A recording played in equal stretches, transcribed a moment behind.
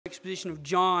exposition of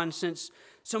John, since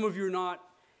some of you are not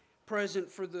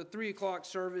present for the 3 o'clock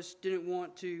service, didn't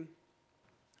want to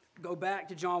go back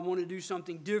to John, wanted to do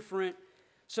something different.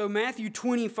 So Matthew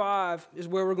 25 is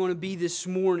where we're going to be this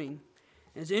morning.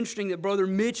 And it's interesting that Brother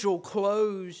Mitchell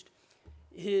closed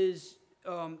his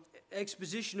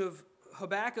exposition of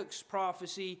Habakkuk's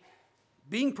prophecy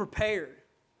being prepared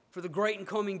for the great and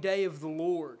coming day of the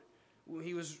Lord.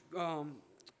 He was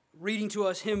reading to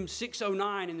us hymn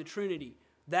 609 in the Trinity,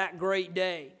 that great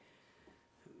day.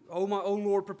 O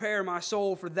Lord, prepare my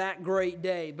soul for that great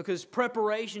day, because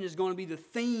preparation is going to be the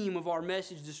theme of our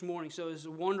message this morning. So it's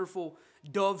a wonderful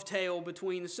dovetail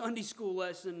between the Sunday school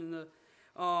lesson and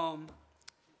the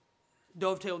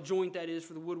dovetail joint, that is,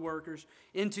 for the woodworkers,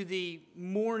 into the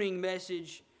morning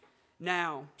message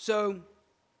now. So,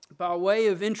 by way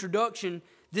of introduction,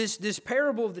 this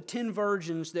parable of the 10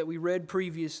 virgins that we read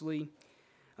previously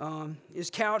is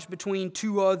couched between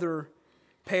two other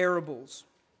parables.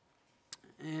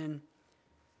 And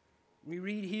we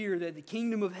read here that the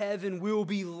kingdom of heaven will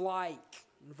be like,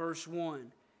 in verse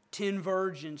 1, 10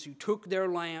 virgins who took their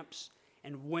lamps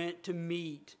and went to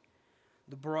meet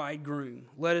the bridegroom.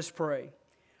 Let us pray.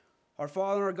 Our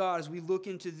Father and our God, as we look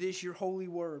into this, your holy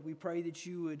word, we pray that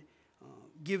you would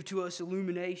give to us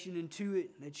illumination into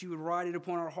it, that you would write it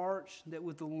upon our hearts, that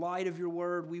with the light of your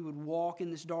word we would walk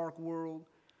in this dark world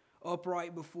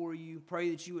upright before you. Pray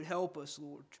that you would help us,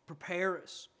 Lord, to prepare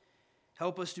us.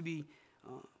 Help us to be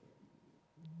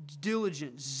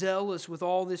diligent, zealous with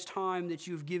all this time that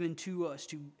you have given to us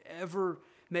to ever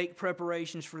make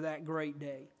preparations for that great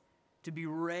day, to be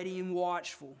ready and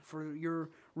watchful for your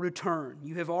return.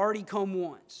 You have already come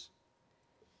once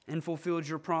and fulfilled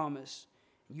your promise.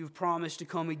 You've promised to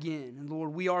come again. And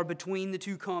Lord, we are between the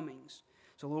two comings.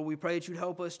 So Lord, we pray that you'd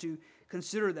help us to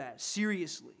consider that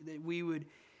seriously, that we would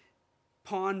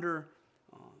ponder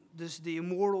the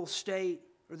immortal state,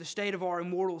 or the state of our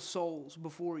immortal souls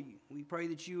before you. We pray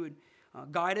that you would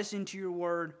guide us into your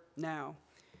word now,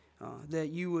 that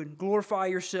you would glorify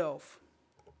yourself.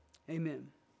 Amen.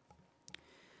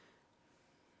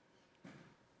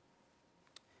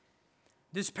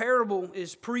 This parable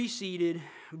is preceded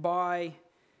by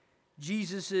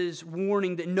Jesus'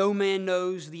 warning that no man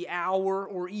knows the hour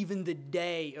or even the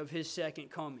day of his second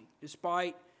coming.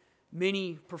 Despite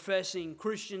many professing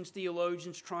Christians,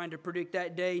 theologians trying to predict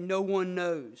that day, no one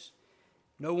knows.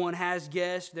 No one has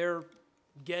guessed. Their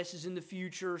guesses in the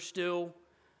future still.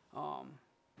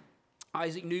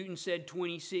 Isaac Newton said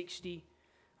 2060.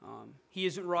 He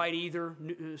isn't right either.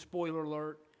 Spoiler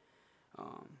alert.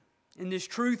 And this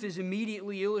truth is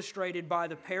immediately illustrated by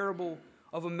the parable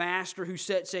of a master who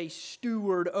sets a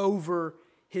steward over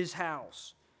his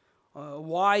house. A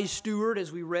wise steward,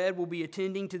 as we read, will be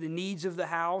attending to the needs of the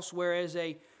house, whereas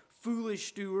a foolish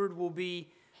steward will be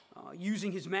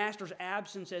using his master's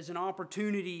absence as an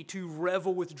opportunity to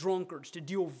revel with drunkards, to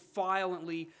deal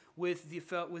violently with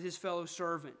his fellow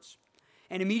servants.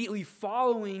 And immediately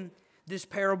following this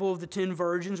parable of the 10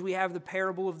 virgins, we have the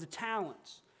parable of the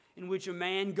talents, in which a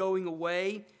man going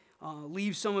away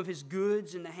leaves some of his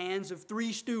goods in the hands of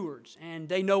 3 stewards, and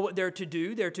they know what they're to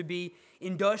do. They're to be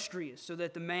industrious, so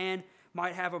that the man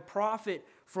might have a profit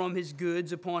from his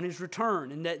goods upon his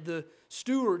return, and that the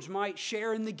stewards might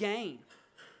share in the gain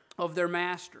of their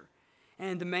master.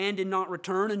 And the man did not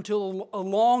return until a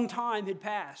long time had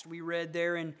passed. We read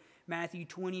there in Matthew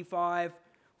 25,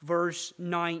 verse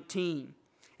 19.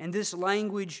 And this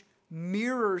language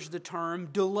mirrors the term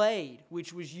delayed,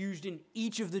 which was used in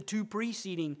each of the 2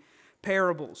 preceding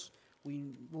parables.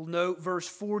 We will note verse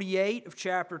 48 of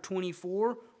chapter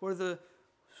 24, where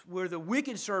the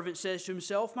wicked servant says to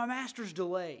himself, "My master's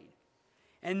delayed."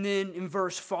 And then in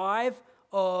verse 5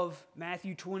 of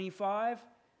Matthew 25,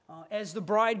 as the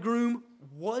bridegroom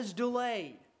was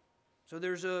delayed. So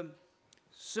there's a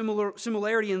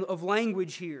similarity of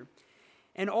language here.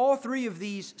 And all 3 of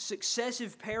these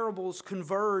successive parables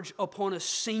converge upon a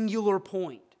singular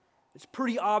point. It's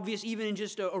pretty obvious, even in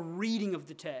just a reading of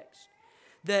the text,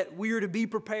 that we are to be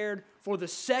prepared for the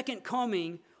second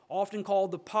coming, often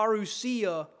called the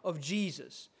parousia of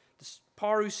Jesus. The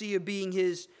parousia being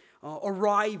his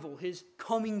arrival, his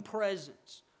coming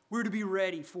presence. We're to be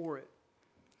ready for it.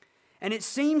 And it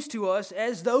seems to us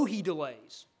as though he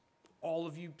delays. All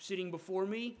of you sitting before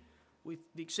me, with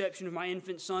the exception of my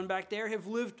infant son back there, have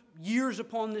lived years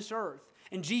upon this earth.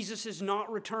 And Jesus has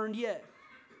not returned yet.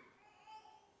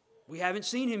 We haven't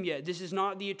seen him yet. This is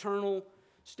not the eternal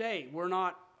state. We're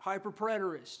not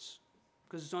hyper-preterists,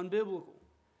 because it's unbiblical.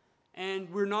 And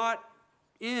we're not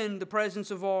in the presence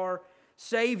of our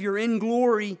Savior in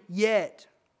glory yet.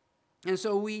 And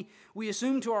so we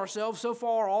assume to ourselves, so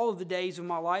far, all of the days of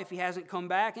my life, he hasn't come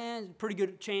back, and there's a pretty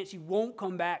good chance he won't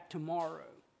come back tomorrow.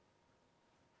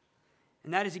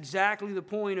 And that is exactly the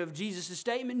point of Jesus'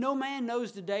 statement. No man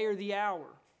knows the day or the hour.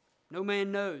 No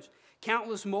man knows.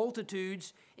 Countless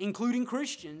multitudes, including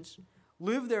Christians,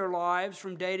 live their lives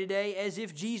from day to day as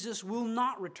if Jesus will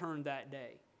not return that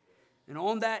day. And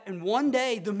one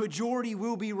day, the majority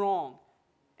will be wrong.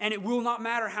 And it will not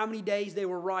matter how many days they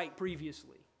were right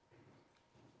previously.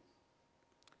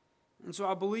 And so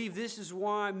I believe this is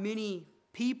why many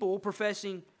people,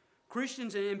 professing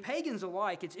Christians and pagans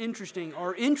alike, it's interesting,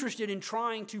 are interested in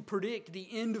trying to predict the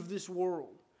end of this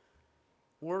world.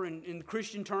 Or in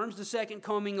Christian terms, the second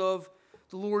coming of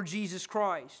the Lord Jesus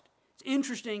Christ. It's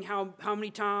interesting how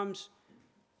many times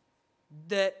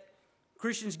that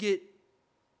Christians get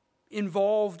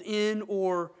involved in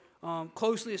or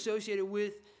closely associated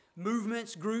with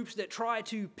movements, groups that try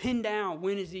to pin down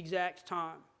when is the exact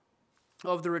time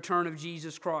of the return of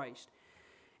Jesus Christ.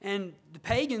 And the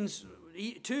pagans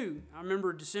too. I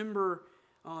remember December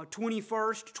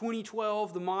 21st,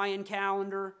 2012, the Mayan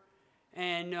calendar,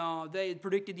 and they had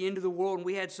predicted the end of the world, and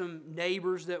we had some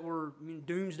neighbors that were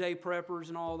doomsday preppers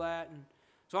and all that. And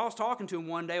so I was talking to them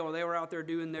one day while they were out there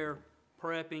doing their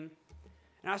prepping,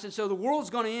 and I said, so the world's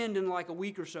going to end in like a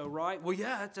week or so, right? Well,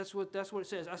 yeah, that's what it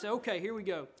says. I said, okay, here we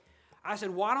go. I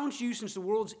said, why don't you, since the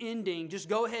world's ending, just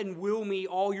go ahead and will me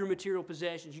all your material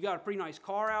possessions. You got a pretty nice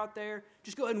car out there.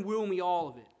 Just go ahead and will me all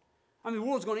of it. I mean, the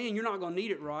world's going to end. You're not going to need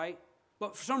it, right?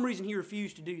 But for some reason, he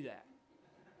refused to do that.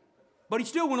 But he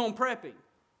still went on prepping.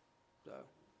 So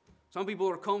some people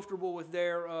are comfortable with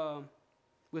their own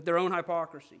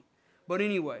hypocrisy. But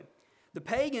anyway, the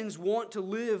pagans want to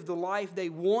live the life they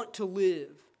want to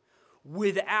live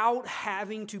without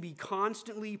having to be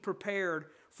constantly prepared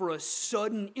for a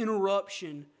sudden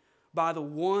interruption by the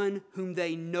one whom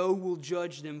they know will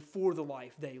judge them for the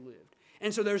life they lived.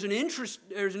 And so there's an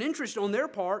interest on their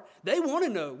part. They want to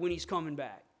know when he's coming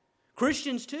back.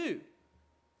 Christians too,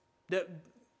 that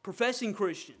professing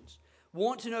Christians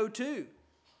want to know too,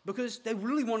 because they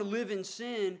really want to live in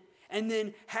sin and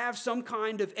then have some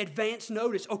kind of advance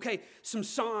notice. Okay, some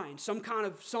sign, some kind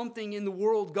of something in the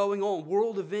world going on,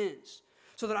 world events,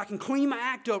 so that I can clean my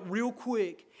act up real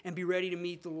quick and be ready to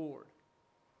meet the Lord.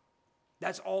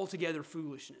 That's altogether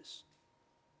foolishness.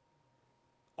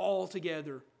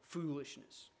 Altogether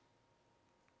foolishness.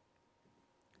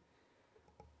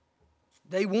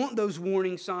 They want those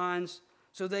warning signs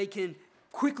so they can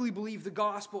quickly believe the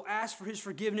gospel, ask for his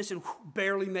forgiveness, and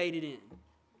barely made it in.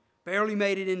 Barely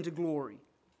made it into glory.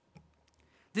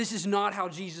 This is not how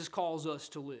Jesus calls us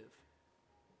to live.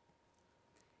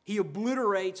 He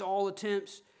obliterates all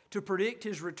attempts to predict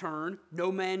his return.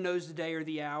 No man knows the day or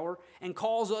the hour, and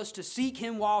calls us to seek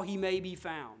him while he may be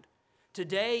found.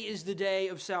 Today is the day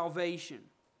of salvation.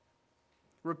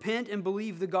 Repent and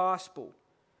believe the gospel.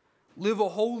 Live a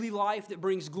holy life that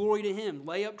brings glory to him.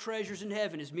 Lay up treasures in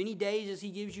heaven. As many days as he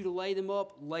gives you to lay them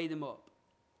up, lay them up.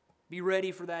 Be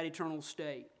ready for that eternal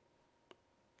state.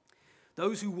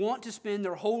 Those who want to spend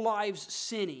their whole lives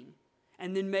sinning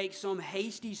and then make some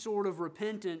hasty sort of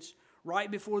repentance right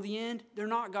before the end, they're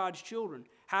not God's children.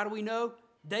 How do we know?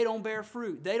 They don't bear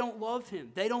fruit. They don't love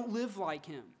him. They don't live like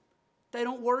him. They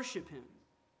don't worship him.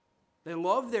 They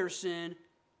love their sin.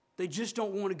 They just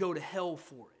don't want to go to hell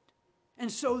for it.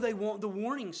 And so they want the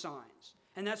warning signs.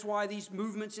 And that's why these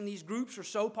movements and these groups are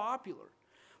so popular.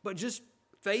 But just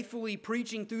faithfully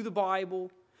preaching through the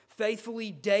Bible,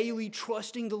 faithfully daily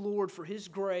trusting the Lord for his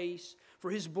grace, for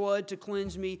his blood to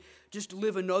cleanse me, just to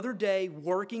live another day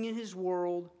working in his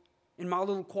world, in my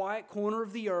little quiet corner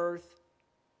of the earth,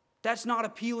 that's not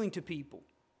appealing to people.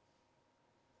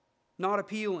 Not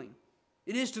appealing.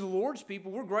 It is to the Lord's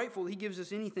people. We're grateful that he gives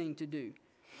us anything to do.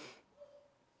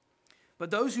 But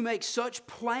those who make such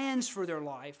plans for their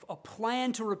life, a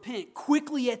plan to repent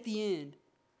quickly at the end,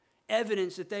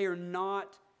 evidence that they are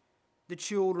not the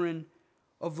children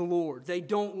of the Lord. They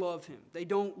don't love him. They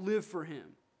don't live for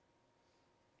him.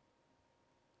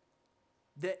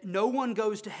 That no one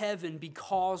goes to heaven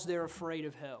because they're afraid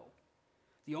of hell.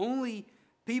 The only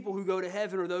people who go to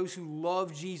heaven are those who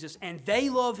love Jesus, and they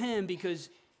love him because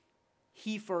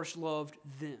he first loved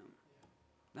them.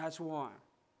 That's why.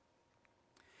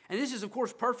 And this is, of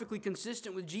course, perfectly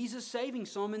consistent with Jesus saving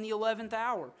some in the 11th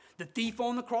hour. The thief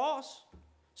on the cross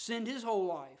sinned his whole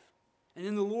life, and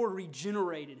then the Lord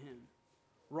regenerated him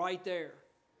right there,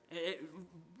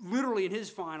 literally in his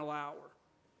final hour.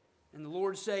 And the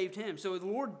Lord saved him. So the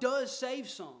Lord does save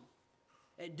some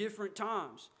at different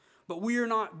times. But we are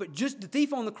not, but just the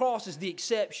thief on the cross is the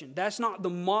exception. That's not the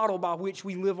model by which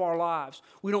we live our lives.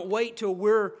 We don't wait till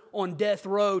we're on death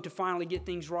row to finally get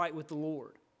things right with the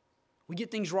Lord. We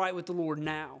get things right with the Lord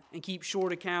now and keep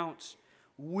short accounts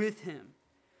with Him.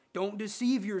 Don't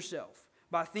deceive yourself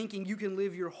by thinking you can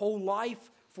live your whole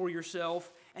life for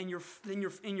yourself and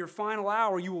in your final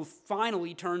hour you will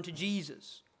finally turn to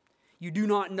Jesus. You do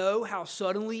not know how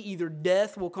suddenly either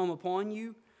death will come upon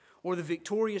you or the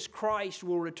victorious Christ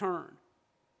will return.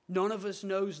 None of us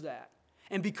knows that.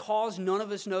 And because none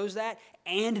of us knows that,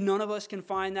 and none of us can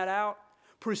find that out,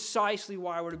 precisely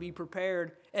why we're to be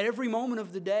prepared at every moment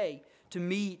of the day to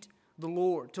meet the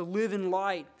Lord, to live in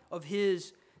light of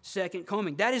His second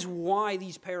coming. That is why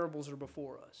these parables are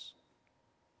before us.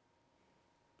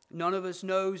 None of us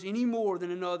knows any more than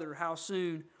another how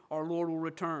soon our Lord will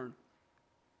return.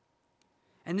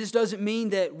 And this doesn't mean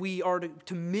that we are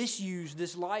to misuse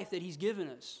this life that He's given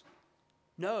us.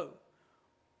 No.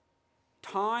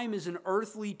 Time is an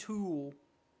earthly tool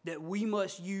that we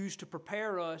must use to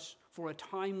prepare us for a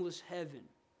timeless heaven.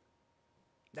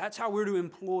 That's how we're to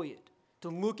employ it, to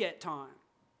look at time.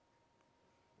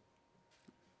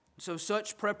 So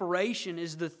such preparation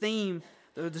is the theme,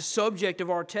 the subject of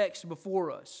our text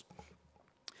before us.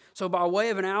 So by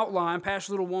way of an outline,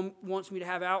 Pastor Little wants me to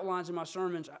have outlines in my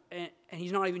sermons, and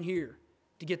he's not even here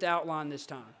to get the outline this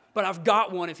time. But I've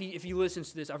got one if he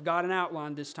listens to this. I've got an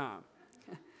outline this time.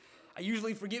 I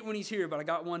usually forget when he's here, but I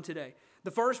got one today.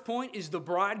 The first point is the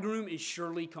bridegroom is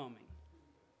surely coming.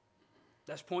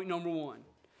 That's point number one.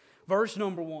 Verse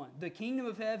number 1. The kingdom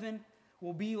of heaven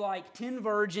will be like 10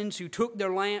 virgins who took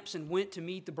their lamps and went to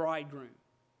meet the bridegroom.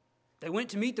 They went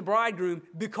to meet the bridegroom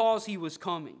because he was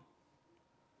coming.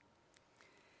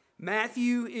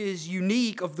 Matthew is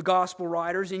unique of the gospel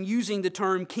writers in using the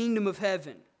term kingdom of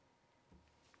heaven.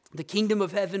 The kingdom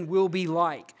of heaven will be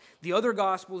like. The other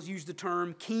gospels use the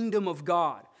term kingdom of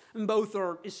God, and both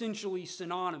are essentially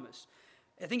synonymous.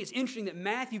 I think it's interesting that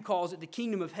Matthew calls it the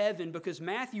kingdom of heaven because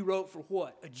Matthew wrote for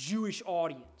what? A Jewish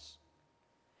audience.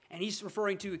 And he's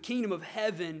referring to a kingdom of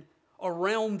heaven, a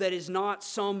realm that is not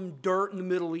some dirt in the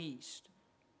Middle East,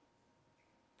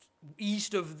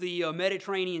 east of the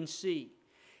Mediterranean Sea.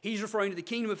 He's referring to the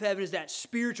kingdom of heaven as that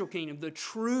spiritual kingdom, the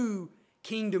true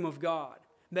kingdom of God,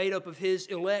 made up of His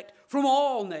elect from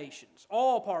all nations,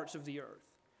 all parts of the earth.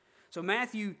 So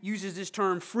Matthew uses this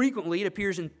term frequently. It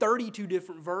appears in 32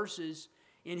 different verses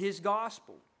in his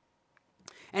gospel.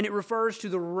 And it refers to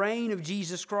the reign of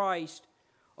Jesus Christ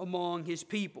among His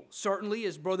people. Certainly,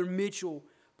 as Brother Mitchell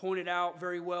pointed out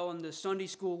very well in the Sunday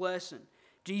school lesson,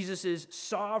 Jesus is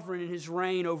sovereign in His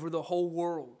reign over the whole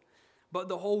world. But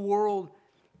the whole world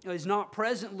is not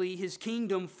presently His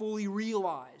kingdom fully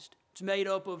realized. It's made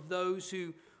up of those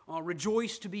who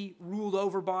rejoice to be ruled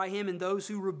over by Him and those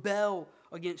who rebel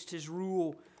against His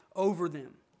rule over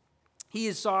them. He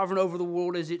is sovereign over the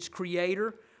world as its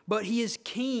creator, but He is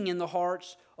king in the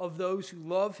hearts of those who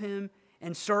love Him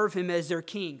and serve Him as their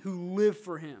king, who live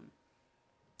for Him.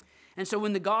 And so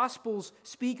when the Gospels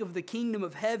speak of the kingdom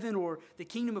of heaven or the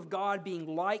kingdom of God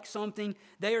being like something,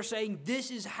 they are saying this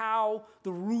is how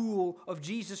the rule of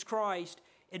Jesus Christ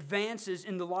advances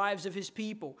in the lives of His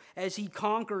people as He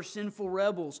conquers sinful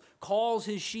rebels, calls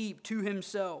His sheep to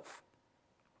Himself.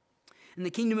 And the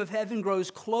kingdom of heaven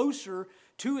grows closer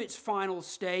to its final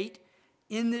state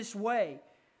in this way.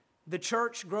 The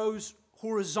church grows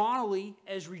horizontally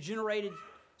as regenerated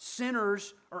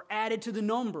sinners are added to the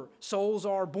number. Souls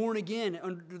are born again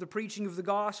under the preaching of the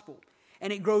gospel.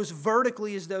 And it grows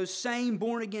vertically as those same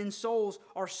born-again souls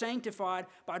are sanctified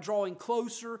by drawing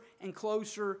closer and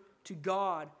closer to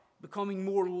God, becoming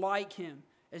more like Him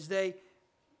as they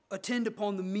attend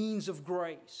upon the means of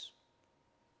grace.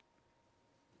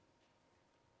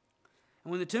 And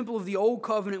when the temple of the Old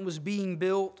Covenant was being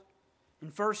built, in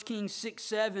 1 Kings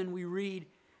 6:7 we read,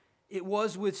 it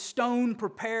was with stone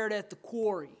prepared at the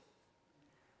quarry,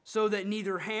 so that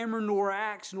neither hammer nor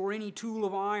axe nor any tool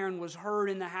of iron was heard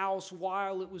in the house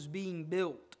while it was being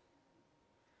built.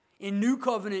 In New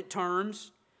Covenant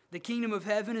terms, the kingdom of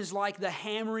heaven is like the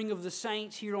hammering of the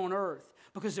saints here on earth,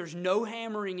 because there's no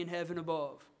hammering in heaven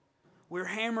above. We're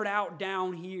hammered out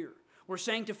down here. We're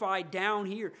sanctified down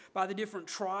here by the different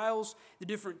trials, the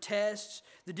different tests,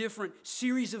 the different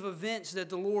series of events that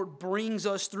the Lord brings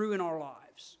us through in our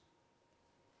lives.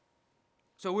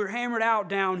 So we're hammered out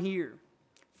down here,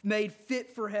 made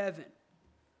fit for heaven,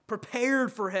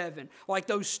 prepared for heaven, like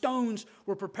those stones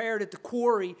were prepared at the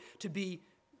quarry to be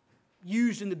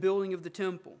used in the building of the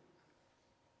temple.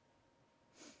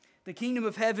 The kingdom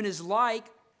of heaven is like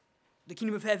The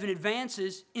kingdom of heaven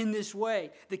advances in this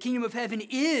way. The kingdom of heaven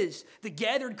is the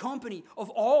gathered company of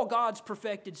all God's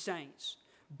perfected saints,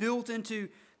 built into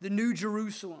the New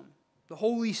Jerusalem, the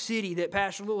holy city that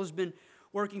Pastor Little has been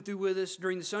working through with us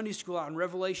during the Sunday school out in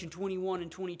Revelation 21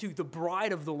 and 22, the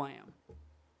bride of the Lamb.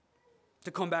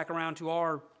 To come back around to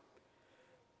our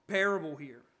parable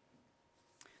here.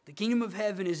 The kingdom of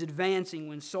heaven is advancing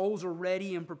when souls are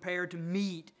ready and prepared to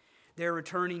meet their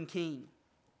returning king.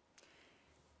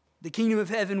 The kingdom of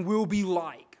heaven will be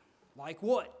like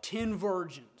what? 10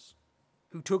 virgins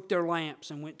who took their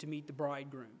lamps and went to meet the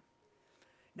bridegroom.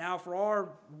 Now, for our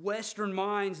Western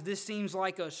minds, this seems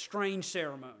like a strange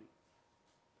ceremony.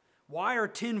 Why are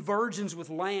 10 virgins with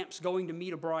lamps going to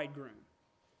meet a bridegroom?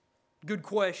 Good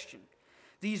question.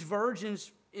 These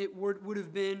virgins, it would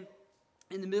have been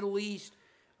in the Middle East,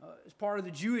 as part of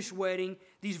the Jewish wedding,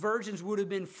 these virgins would have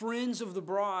been friends of the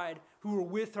bride who were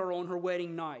with her on her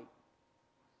wedding night.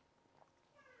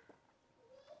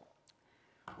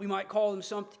 We might call them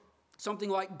something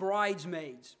like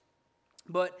bridesmaids.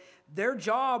 But their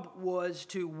job was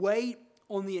to wait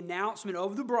on the announcement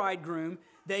of the bridegroom.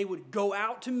 They would go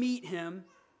out to meet him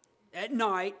at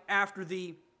night after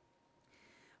the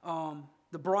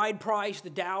bride price, the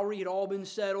dowry had all been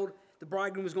settled. The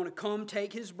bridegroom was going to come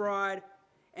take his bride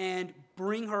and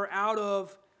bring her out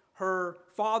of her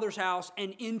father's house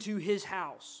and into his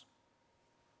house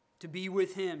to be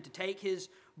with him, to take his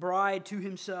bride to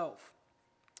himself.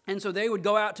 And so they would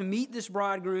go out to meet this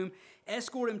bridegroom,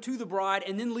 escort him to the bride,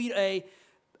 and then lead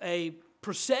a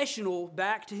processional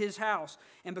back to his house.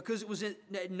 And because it was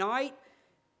at night,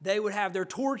 they would have their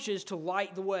torches to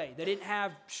light the way. They didn't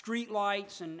have street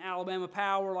lights and Alabama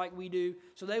Power like we do,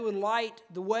 so they would light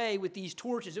the way with these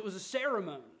torches. It was a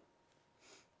ceremony.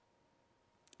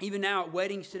 Even now at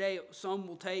weddings today, some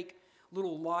will take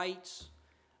little lights,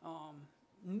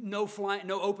 no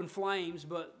open flames,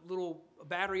 but little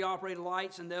battery-operated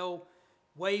lights, and they'll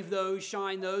wave those,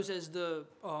 shine those as the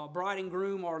bride and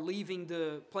groom are leaving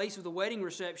the place of the wedding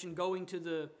reception, going to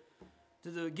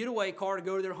the getaway car to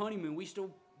go to their honeymoon. We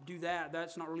still do that.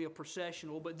 That's not really a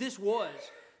processional, but this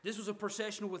was a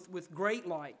processional with great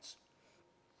lights.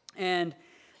 And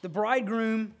the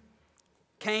bridegroom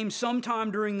came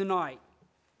sometime during the night.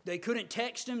 They couldn't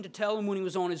text him to tell him when he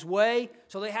was on his way,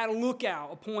 so they had a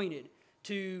lookout appointed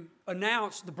to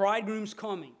announce the bridegroom's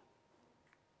coming.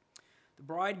 The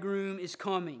bridegroom is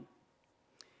coming.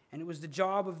 And it was the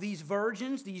job of these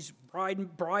virgins, these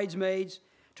bridesmaids,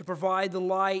 to provide the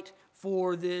light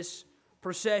for this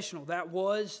processional. That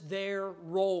was their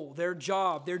role, their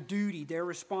job, their duty, their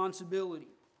responsibility.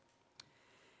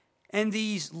 And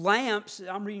these lamps,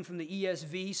 I'm reading from the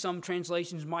ESV, some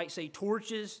translations might say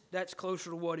torches. That's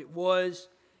closer to what it was.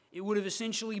 It would have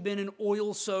essentially been an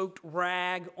oil-soaked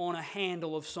rag on a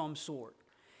handle of some sort.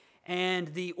 And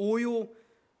the oil,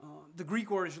 the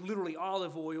Greek word is literally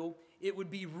olive oil, it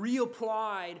would be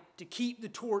reapplied to keep the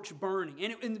torch burning.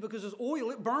 And because it's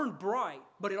oil, it burned bright,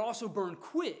 but it also burned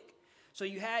quick. So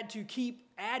you had to keep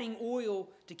adding oil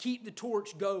to keep the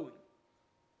torch going.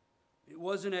 It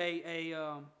wasn't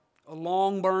a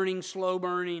long-burning,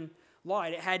 slow-burning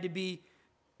light. It had to be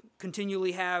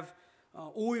continually have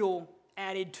oil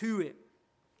added to it.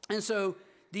 And so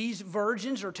these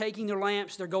virgins are taking their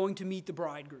lamps. They're going to meet the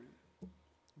bridegroom.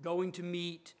 Going to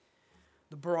meet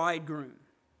the bridegroom.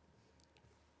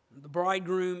 The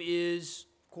bridegroom is,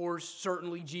 of course,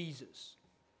 certainly Jesus.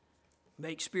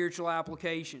 Make spiritual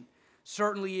application.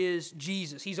 Certainly is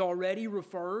Jesus. He's already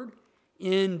referred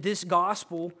in this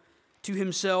gospel to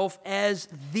himself as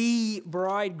the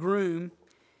bridegroom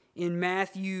in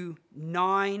Matthew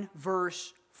 9,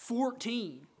 verse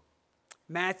 14.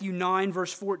 Matthew 9,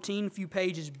 verse 14, a few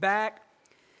pages back.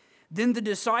 Then the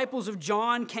disciples of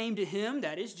John came to him,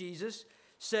 that is Jesus,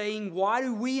 saying, "Why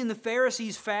do we and the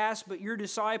Pharisees fast, but your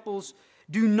disciples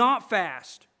do not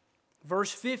fast?"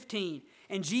 Verse 15,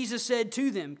 and Jesus said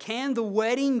to them, "Can the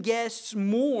wedding guests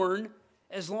mourn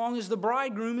as long as the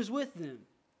bridegroom is with them?"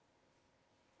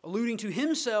 Alluding to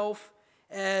himself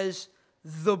as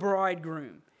the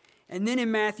bridegroom. And then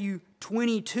in Matthew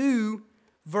 22,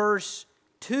 verse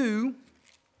 2,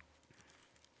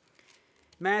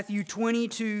 Matthew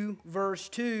 22, verse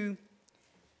 2,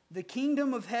 the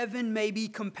kingdom of heaven may be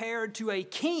compared to a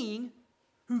king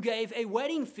who gave a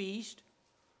wedding feast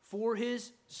for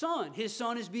his son. His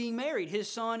son is being married. His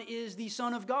son is the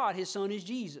Son of God. His son is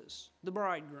Jesus, the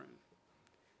bridegroom.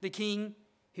 The king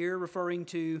here referring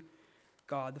to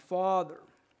God the Father.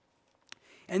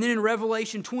 And then in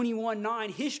Revelation 21:9,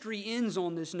 history ends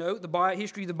on this note, the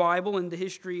history of the Bible and the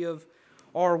history of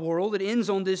our world. It ends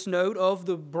on this note of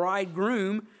the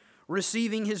bridegroom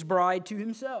receiving his bride to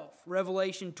himself.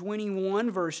 Revelation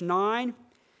 21, verse 9,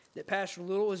 that Pastor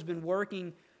Little has been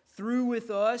working through with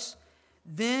us.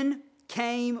 Then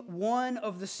came one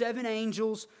of the seven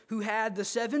angels who had the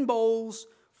seven bowls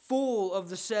full of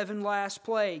the seven last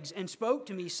plagues, and spoke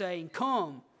to me, saying,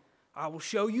 Come, I will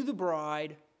show you the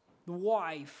bride, the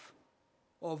wife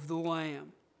of the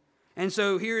Lamb. And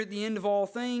so here at the end of all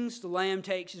things, the Lamb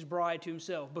takes his bride to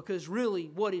himself. Because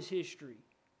really, what is history?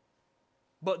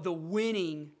 But the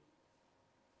winning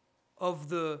of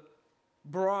the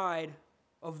bride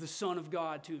of the Son of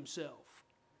God to himself.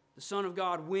 The Son of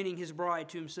God winning his bride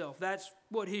to himself. That's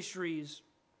what history is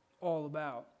all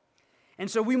about. And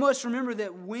so we must remember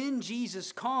that when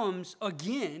Jesus comes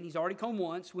again, he's already come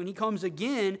once, when he comes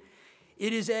again,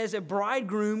 it is as a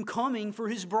bridegroom coming for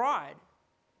his bride.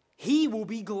 He will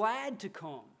be glad to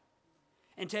come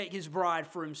and take his bride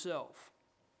for himself.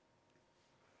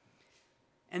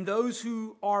 And those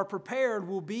who are prepared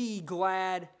will be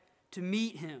glad to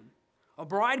meet him. A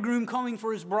bridegroom coming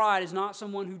for his bride is not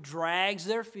someone who drags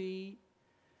their feet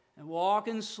and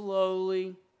walking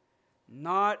slowly,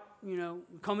 not,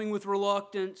 coming with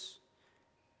reluctance.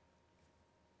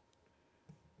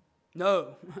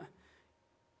 No.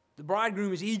 The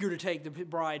bridegroom is eager to take the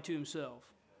bride to himself.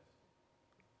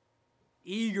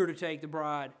 Eager to take the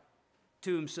bride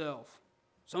to himself.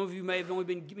 Some of you may have only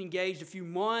been engaged a few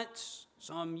months,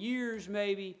 some years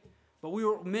maybe, but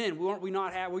we're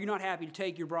not happy to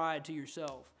take your bride to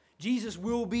yourself. Jesus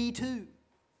will be too.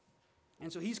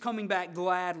 And so he's coming back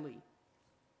gladly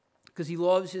because he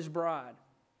loves his bride.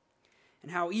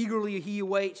 And how eagerly he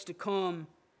awaits to come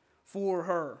for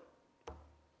her.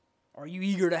 Are you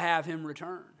eager to have him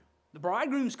return? The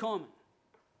bridegroom's coming.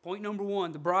 Point number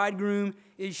one, the bridegroom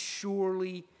is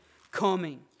surely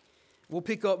coming. We'll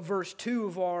pick up verse 2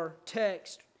 of our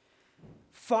text.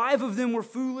 5 of them were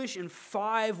foolish and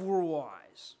 5 were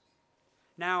wise.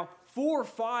 Now, 4 or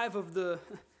 5 of the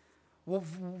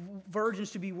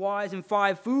virgins to be wise and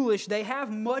 5 foolish, they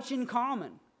have much in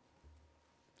common.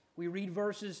 We read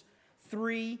verses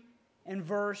 3 and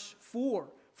verse 4.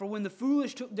 For when the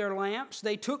foolish took their lamps,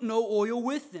 they took no oil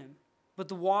with them, but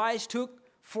the wise took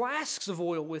flasks of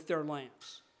oil with their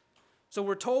lamps. So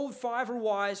we're told 5 are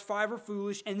wise, 5 are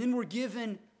foolish, and then we're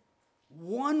given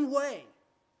one way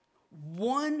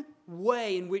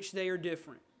in which they are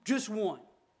different. Just one.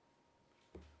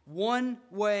 One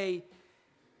way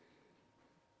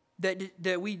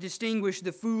that we distinguish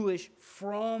the foolish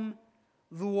from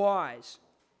the wise.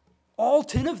 All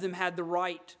 10 of them had the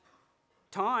right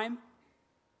time.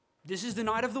 This is the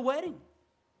night of the wedding.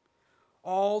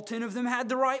 All 10 of them had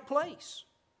the right place.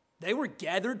 They were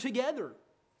gathered together.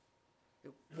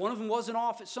 One of them wasn't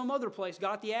off at some other place,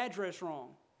 got the address wrong.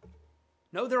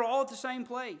 No, they're all at the same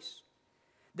place.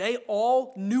 They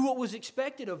all knew what was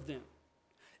expected of them.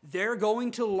 They're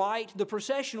going to light the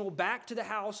processional back to the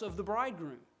house of the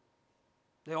bridegroom.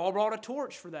 They all brought a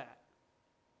torch for that.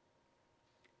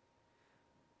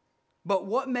 But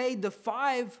what made the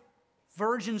 5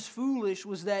 virgins foolish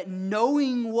was that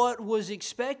knowing what was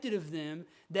expected of them,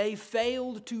 they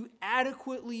failed to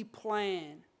adequately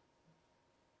plan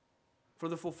for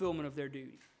the fulfillment of their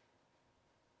duty.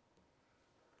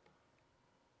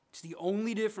 It's the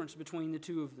only difference between the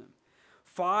two of them.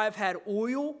 5 had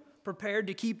oil prepared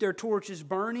to keep their torches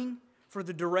burning for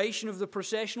the duration of the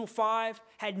processional. 5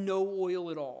 had no oil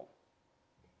at all.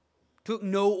 Took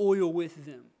no oil with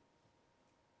them.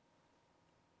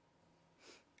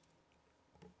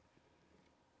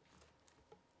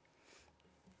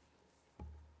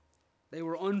 They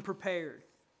were unprepared.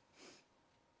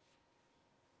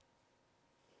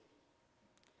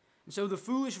 And so the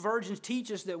foolish virgins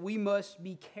teach us that we must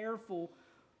be careful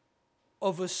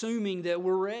of assuming that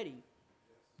we're ready.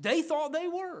 They thought they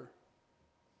were.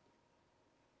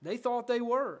 They thought they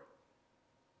were.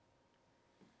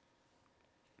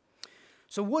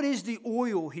 So what is the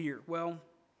oil here? Well,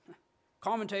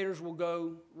 commentators will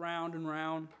go round and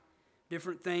round,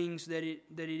 different things that it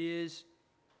is.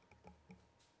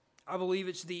 I believe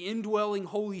it's the indwelling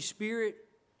Holy Spirit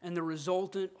and the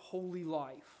resultant holy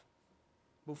life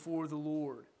before the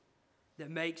Lord that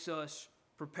makes us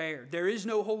prepared. There is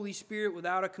no Holy Spirit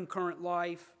without a concurrent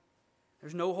life.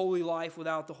 There's no holy life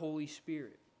without the Holy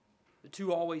Spirit. The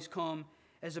two always come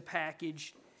as a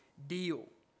package deal.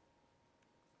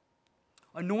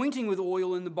 Anointing with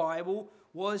oil in the Bible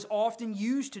was often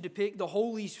used to depict the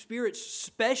Holy Spirit's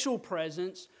special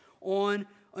presence on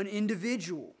an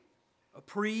individual. A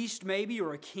priest maybe,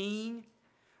 or a king.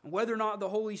 And whether or not the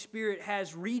Holy Spirit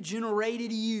has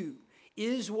regenerated you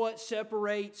is what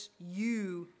separates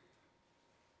you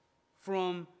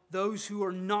from those who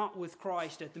are not with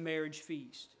Christ at the marriage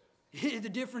feast. The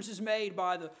difference is made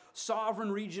by the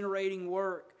sovereign regenerating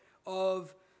work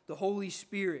of the Holy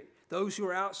Spirit. Those who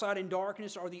are outside in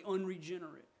darkness are the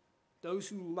unregenerate. Those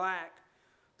who lack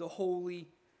the Holy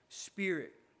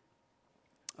Spirit.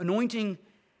 Anointing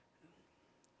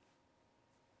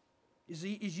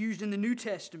is used in the New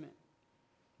Testament.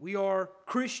 We are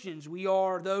Christians. We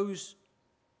are those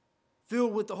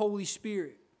filled with the Holy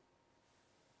Spirit.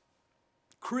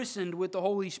 Christened with the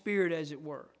Holy Spirit, as it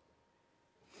were.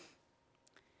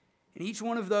 And each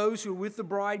one of those who are with the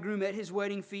bridegroom at his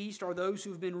wedding feast are those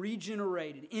who have been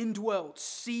regenerated, indwelt,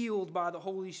 sealed by the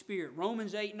Holy Spirit.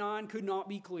 Romans 8:9 could not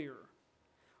be clearer.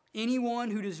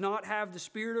 Anyone who does not have the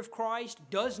Spirit of Christ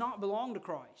does not belong to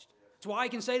Christ. That's why I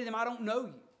can say to them, I don't know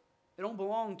you. They don't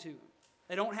belong to Him.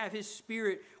 They don't have His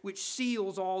Spirit, which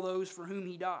seals all those for whom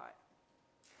He died.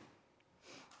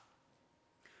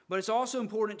 But it's also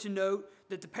important to note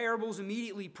that the parables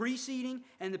immediately preceding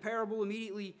and the parable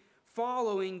immediately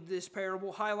following this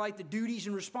parable highlight the duties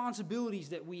and responsibilities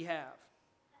that we have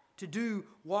to do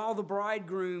while the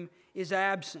bridegroom is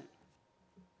absent.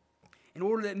 In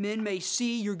order that men may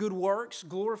see your good works,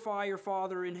 glorify your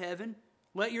Father in heaven,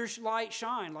 let your light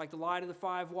shine like the light of the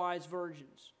 5 wise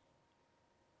virgins.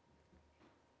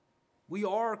 We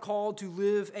are called to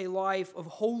live a life of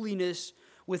holiness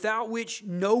without which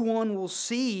no one will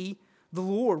see the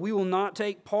Lord. We will not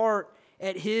take part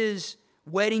at His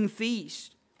wedding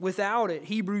feast without it.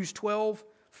 Hebrews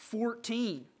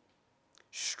 12:14.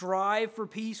 Strive for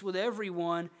peace with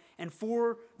everyone and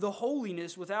for the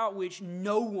holiness without which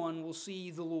no one will see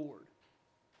the Lord.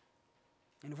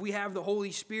 And if we have the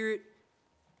Holy Spirit,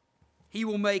 He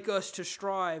will make us to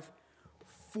strive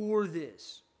for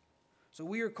this. So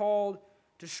we are called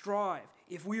to strive.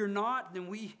 If we are not, then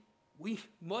we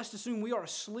must assume we are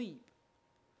asleep,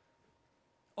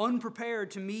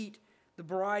 unprepared to meet the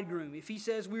bridegroom. If He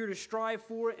says we are to strive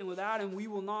for it and without Him we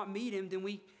will not meet Him, then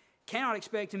we cannot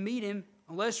expect to meet Him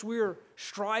unless we're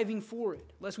striving for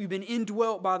it, unless we've been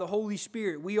indwelt by the Holy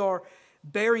Spirit. We are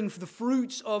bearing the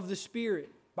fruits of the Spirit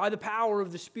by the power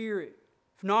of the Spirit.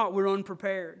 If not, we're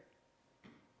unprepared.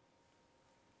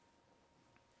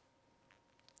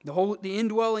 The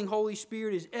indwelling Holy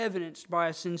Spirit is evidenced by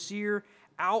a sincere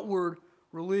outward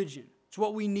religion. It's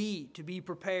what we need to be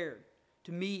prepared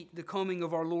to meet the coming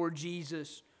of our Lord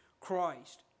Jesus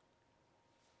Christ.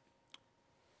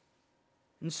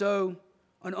 And so,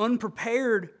 an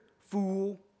unprepared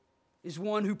fool is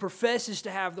one who professes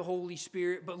to have the Holy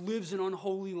Spirit but lives an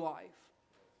unholy life.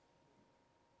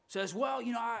 Says, well,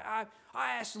 I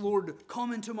asked the Lord to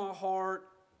come into my heart.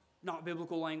 Not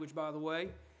biblical language, by the way.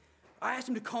 I asked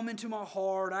Him to come into my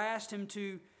heart. I asked Him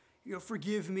to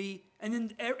forgive me. And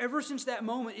then ever since that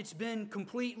moment, it's been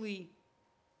completely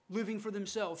living for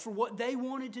themselves, for what they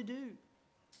wanted to do.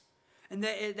 And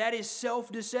that is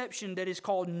self-deception that is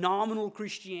called nominal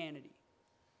Christianity.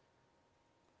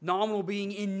 Nominal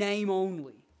being in name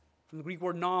only, from the Greek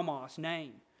word nomos,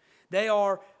 name. They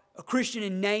are a Christian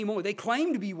in name only. They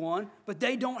claim to be one, but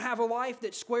they don't have a life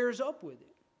that squares up with it.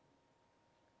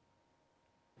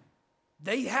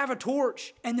 They have a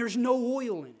torch and there's no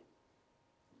oil in it.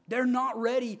 They're not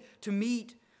ready to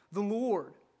meet the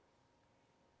Lord.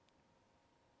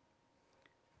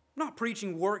 I'm not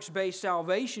preaching works-based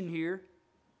salvation here.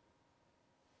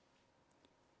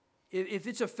 If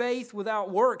it's a faith without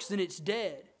works, then it's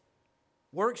dead.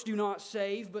 Works do not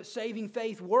save, but saving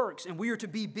faith works, and we are to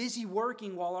be busy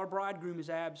working while our bridegroom is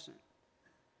absent.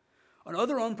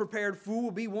 Another unprepared fool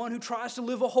will be one who tries to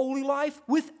live a holy life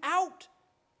without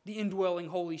the indwelling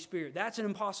Holy Spirit. That's an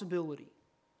impossibility.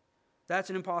 That's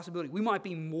an impossibility. We might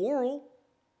be moral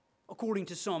according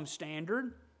to some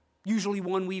standard, usually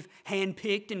one we've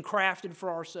handpicked and crafted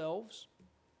for ourselves.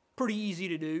 Pretty easy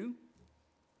to do.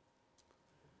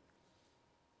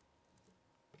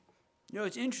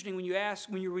 It's interesting when you ask,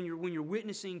 when you're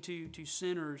witnessing to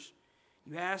sinners,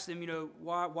 you ask them,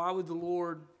 why would the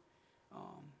Lord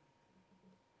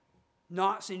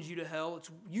not send you to hell? It's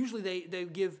usually they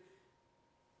give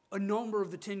a number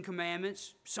of the 10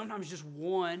 Commandments, sometimes just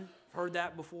one. I've heard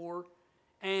that before.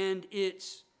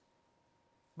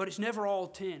 But it's never all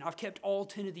 10. I've kept all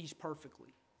 10 of these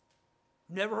perfectly.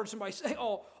 Never heard somebody say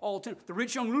all 10. The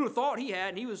rich young ruler thought he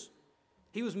had, and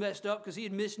he was messed up because he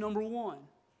had missed number 1.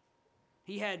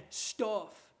 He had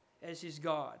stuff as his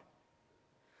God.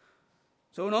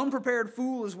 So an unprepared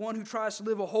fool is one who tries to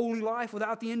live a holy life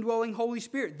without the indwelling Holy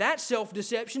Spirit. That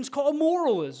self-deception is called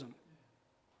moralism.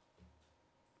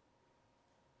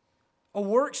 A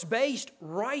works-based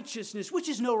righteousness, which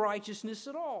is no righteousness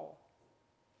at all.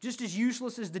 Just as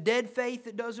useless as the dead faith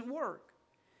that doesn't work.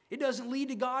 It doesn't lead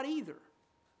to God either.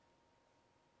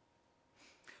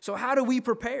 So how do we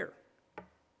prepare?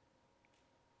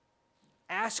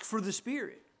 Ask for the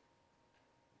Spirit.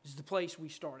 This is the place we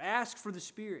start. Ask for the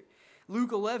Spirit.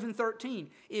 Luke 11:13.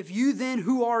 If you then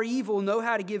who are evil know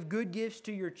how to give good gifts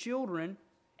to your children,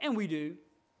 and we do,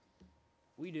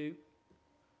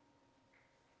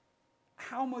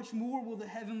 how much more will the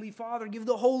Heavenly Father give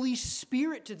the Holy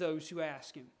Spirit to those who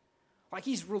ask Him? Like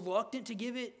He's reluctant to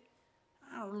give it?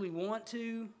 I don't really want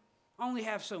to. I only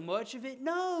have so much of it.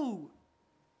 No.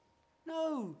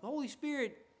 The Holy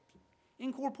Spirit,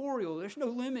 incorporeal. There's no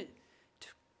limit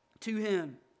to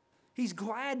Him. He's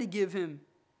glad to give Him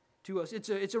to us. It's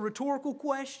a rhetorical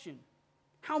question.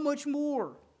 How much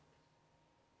more?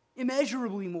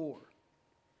 Immeasurably more.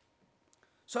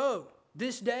 So,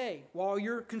 this day, while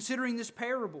you're considering this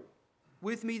parable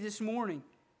with me this morning,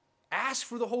 ask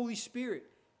for the Holy Spirit.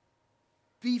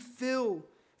 Be filled.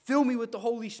 Fill me with the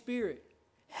Holy Spirit.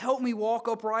 Help me walk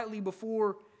uprightly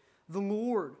before the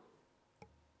Lord.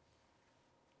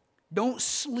 Don't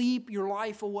sleep your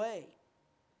life away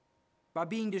by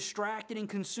being distracted and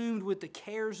consumed with the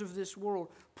cares of this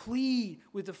world. Plead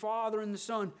with the Father and the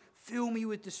Son, fill me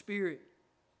with the Spirit.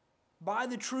 Buy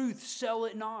the truth, sell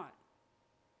it not.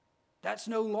 That's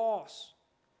no loss.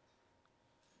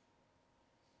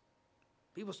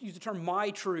 People use the term my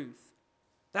truth.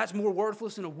 That's more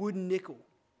worthless than a wooden nickel.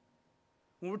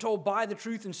 When we're told buy the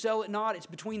truth and sell it not, it's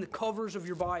between the covers of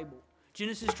your Bible.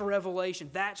 Genesis to Revelation,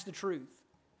 that's the truth.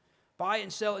 Buy it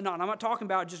and sell it not. And I'm not talking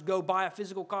about just go buy a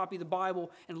physical copy of the Bible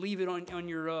and leave it on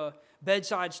your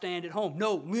bedside stand at home.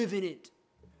 No, live in it.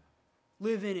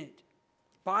 Live in it.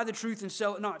 Buy the truth and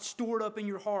sell it not. Store it up in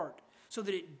your heart so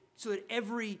that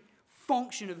every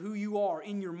function of who you are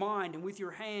in your mind and with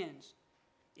your hands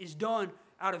is done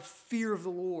out of fear of the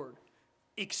Lord,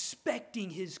 expecting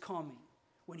His coming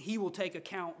when He will take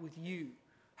account with you,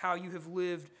 how you have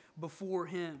lived before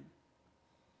Him.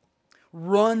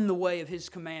 Run the way of His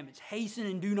commandments. Hasten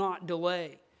and do not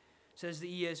delay, says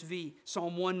the ESV,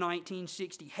 Psalm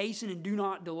 119:60. Hasten and do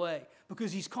not delay,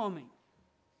 because He's coming.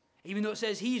 Even though it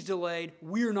says He's delayed,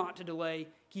 we're not to delay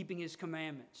keeping His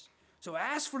commandments. So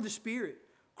ask for the Spirit.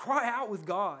 Cry out with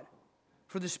God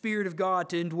for the Spirit of God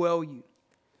to indwell you.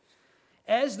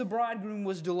 As the bridegroom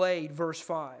was delayed, verse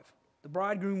 5. The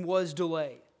bridegroom was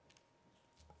delayed.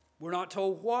 We're not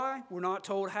told why. We're not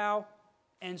told how.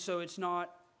 And so it's not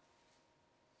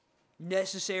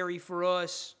necessary for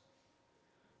us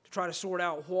to try to sort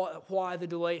out why the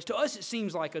delay is. To us, it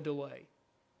seems like a delay.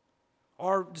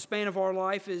 The span of our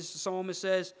life, as the psalmist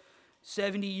says,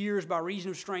 70 years by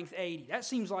reason of strength 80. That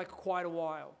seems like quite a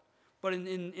while. But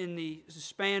in the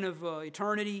span of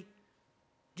eternity,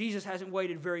 Jesus hasn't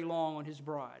waited very long on His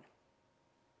bride.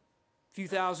 A few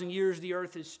thousand years the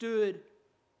earth has stood.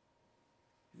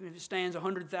 Even if it stands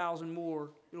 100,000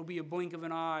 more, it'll be a blink of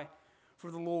an eye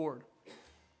for the Lord.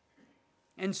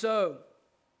 And so,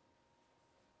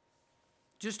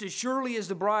 just as surely as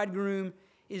the bridegroom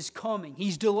is coming,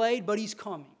 He's delayed, but He's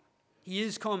coming. He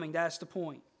is coming, that's the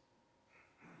point.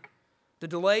 The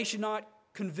delay should not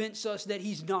convince us that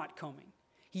He's not coming.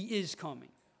 He is coming.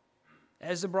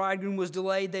 As the bridegroom was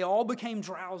delayed, they all became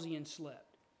drowsy and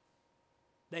slept.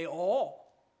 They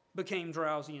all became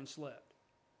drowsy and slept.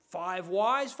 5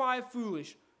 wise, 5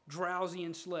 foolish, drowsy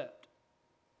and slept.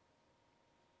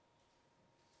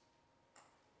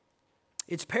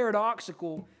 It's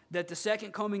paradoxical that the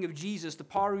second coming of Jesus, the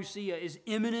parousia, is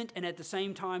imminent and at the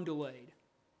same time delayed.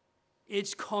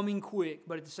 It's coming quick,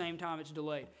 but at the same time it's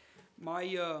delayed. My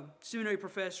seminary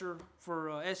professor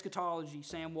for eschatology,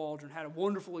 Sam Waldron, had a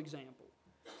wonderful example.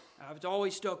 It's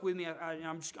always stuck with me.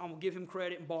 I'm going to give him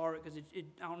credit and borrow it because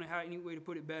I don't know any way to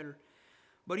put it better.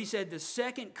 But he said the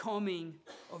second coming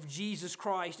of Jesus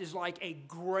Christ is like a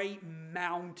great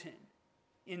mountain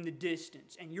in the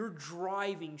distance, and you're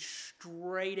driving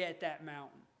straight at that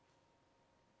mountain.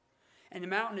 And the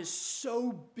mountain is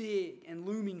so big and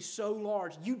looming so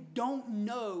large, you don't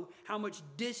know how much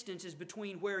distance is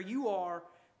between where you are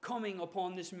coming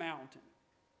upon this mountain.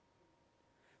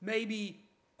 Maybe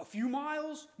a few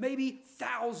miles, maybe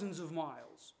thousands of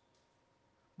miles.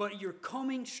 But you're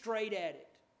coming straight at it.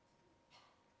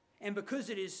 And because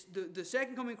it is the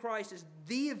second coming of Christ is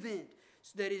the event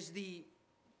that is the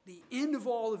end of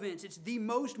all events. It's the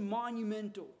most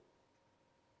monumental.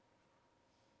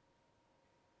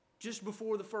 Just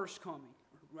before the first coming,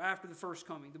 or after the first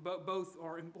coming. Both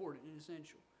are important and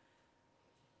essential.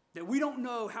 That we don't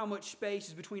know how much space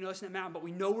is between us and that mountain, but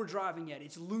we know we're driving at it.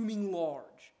 It's looming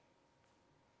large.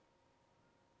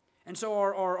 And so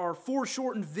our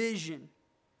foreshortened vision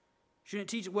shouldn't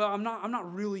teach, well, I'm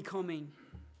not really coming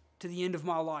to the end of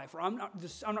my life, or I'm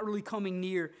not really coming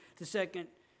near the second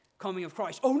coming of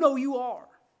Christ. Oh no, you are.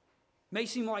 May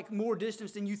seem like more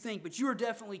distance than you think, but you are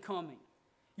definitely coming.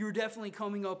 you're definitely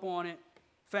coming up on it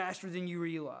faster than you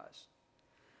realize.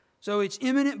 So it's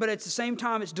imminent, but at the same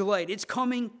time it's delayed. It's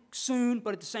coming soon,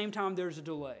 but at the same time there's a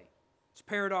delay. It's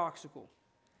paradoxical.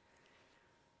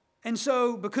 And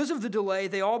so because of the delay,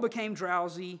 they all became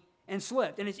drowsy and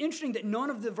slept. And it's interesting that none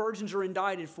of the virgins are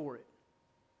indicted for it.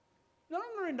 None of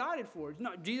them are indicted for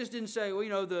it. Jesus didn't say,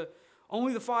 well,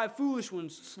 only the 5 foolish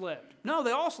ones slept. No,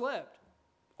 they all slept.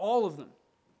 All of them.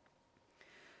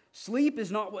 Sleep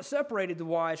is not what separated the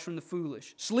wise from the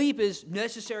foolish. Sleep is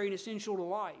necessary and essential to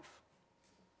life.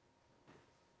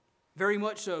 Very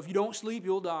much so. If you don't sleep,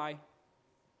 you'll die.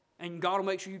 And God will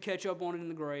make sure you catch up on it in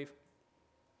the grave.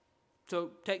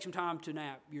 So take some time to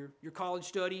nap. Your college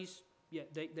studies, yeah,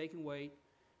 they can wait.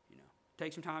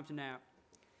 Take some time to nap.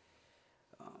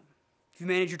 If you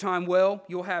manage your time well,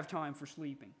 you'll have time for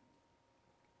sleeping.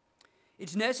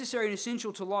 It's necessary and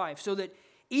essential to life, so that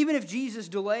even if Jesus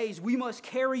delays, we must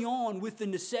carry on with the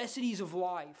necessities of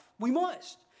life. We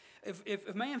must. If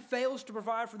a man fails to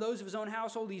provide for those of his own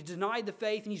household, he's denied the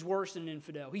faith and he's worse than an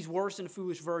infidel. He's worse than a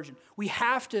foolish virgin. We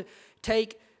have to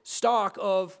take stock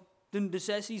of the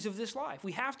necessities of this life.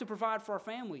 We have to provide for our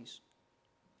families.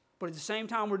 But at the same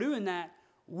time we're doing that,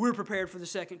 we're prepared for the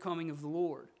second coming of the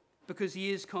Lord, because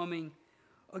He is coming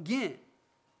again.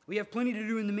 We have plenty to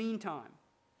do in the meantime.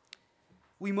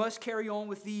 We must carry on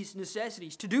with these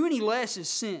necessities. To do any less is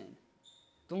sin.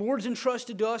 The Lord's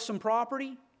entrusted to us some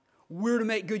property. We're to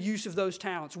make good use of those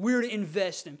talents. We're to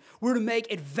invest them. We're to make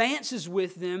advances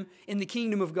with them in the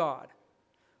kingdom of God.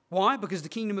 Why? Because the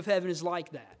kingdom of heaven is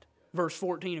like that. Verse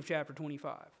 14 of chapter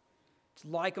 25. It's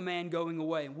like a man going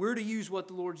away. And we're to use what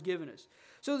the Lord's given us.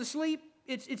 So the sleep,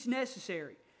 it's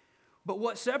necessary. But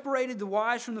what separated the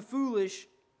wise from the foolish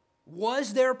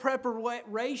was their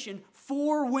preparation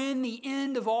for when the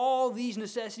end of all these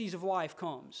necessities of life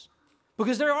comes.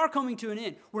 Because they are coming to an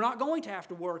end. We're not going to have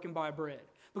to work and buy bread.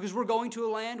 Because we're going to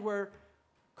a land where,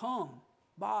 come,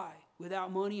 buy,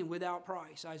 without money and without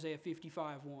price. Isaiah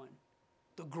 55:1.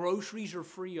 The groceries are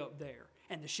free up there,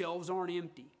 and the shelves aren't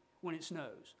empty when it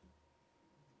snows.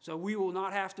 So we will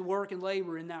not have to work and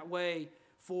labor in that way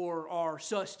for our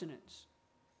sustenance.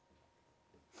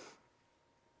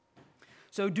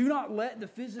 So do not let the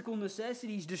physical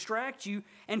necessities distract you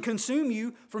and consume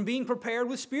you from being prepared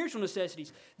with spiritual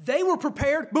necessities. They were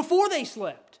prepared before they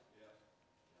slept.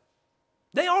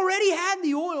 They already had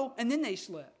the oil, and then they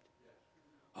slept.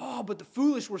 Oh, but the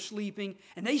foolish were sleeping,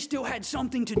 and they still had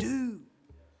something to do.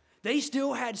 They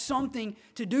still had something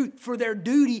to do for their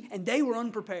duty, and they were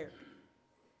unprepared.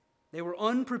 They were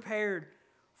unprepared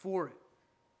for it.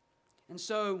 And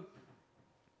so,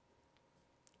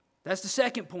 that's the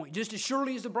second point. Just as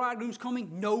surely as the bridegroom's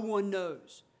coming, no one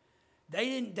knows.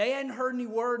 They hadn't heard any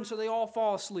word, and so they all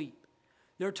fall asleep.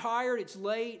 They're tired, it's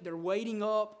late, they're waiting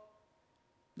up.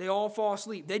 They all fall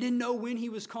asleep. They didn't know when He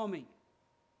was coming.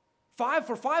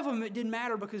 For 5 of them, it didn't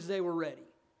matter because they were ready.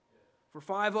 For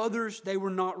 5 others, they were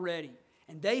not ready.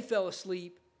 And they fell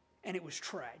asleep, and it was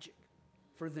tragic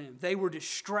for them. They were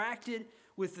distracted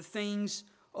with the things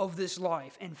of this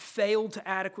life and failed to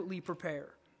adequately prepare.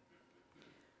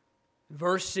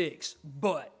 Verse 6,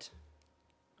 but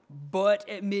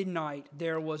at midnight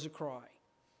there was a cry.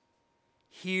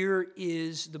 Here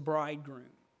is the bridegroom.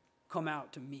 Come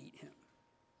out to meet Him.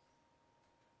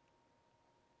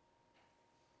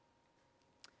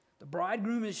 The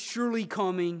bridegroom is surely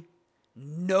coming.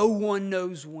 No one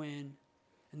knows when.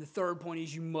 And the third point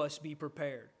is you must be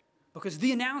prepared. Because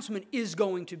the announcement is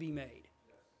going to be made.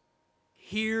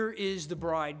 Here is the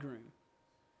bridegroom.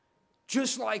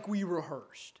 Just like we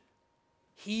rehearsed.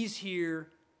 He's here.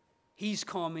 He's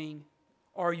coming.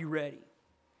 Are you ready?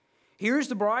 Here's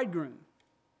the bridegroom.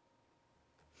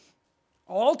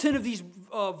 All 10 of these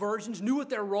virgins knew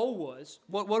what their role was.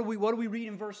 What do we read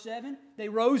in verse 7? They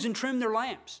rose and trimmed their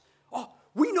lamps. Oh,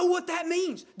 we know what that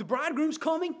means. The bridegroom's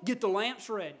coming. Get the lamps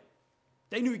ready.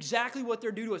 They knew exactly what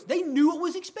they're due to us. They knew what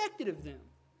was expected of them.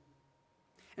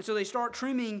 And so they start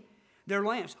trimming their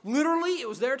lamps. Literally, it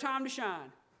was their time to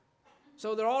shine.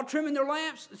 So they're all trimming their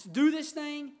lamps. Let's do this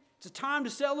thing. It's a time to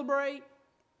celebrate.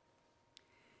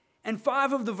 And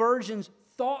 5 of the virgins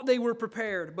thought they were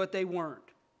prepared, but they weren't.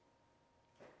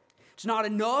 It's not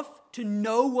enough to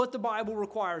know what the Bible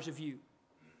requires of you.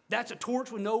 That's a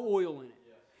torch with no oil in it.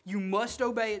 You must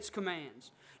obey its commands.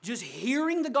 Just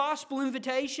hearing the gospel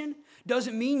invitation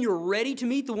doesn't mean you're ready to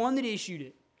meet the one that issued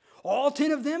it. All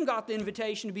 10 of them got the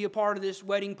invitation to be a part of this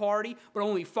wedding party, but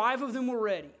only 5 of them were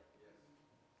ready.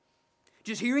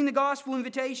 Just hearing the gospel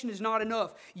invitation is not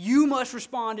enough. You must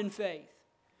respond in faith.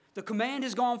 The command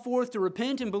has gone forth to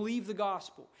repent and believe the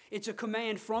gospel. It's a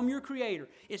command from your Creator.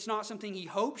 It's not something He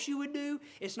hopes you would do.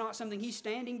 It's not something He's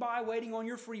standing by waiting on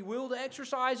your free will to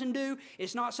exercise and do.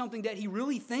 It's not something that He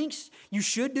really thinks you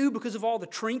should do because of all the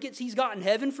trinkets He's got in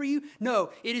heaven for you.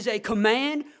 No, it is a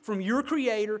command from your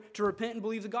Creator to repent and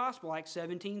believe the gospel, Acts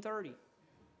 17:30.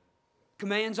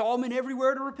 Commands all men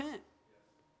everywhere to repent.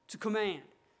 It's a command.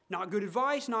 Not good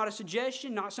advice, not a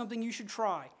suggestion, not something you should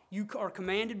try. You are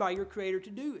commanded by your Creator to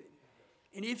do it.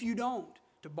 And if you don't,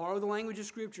 to borrow the language of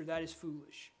Scripture, that is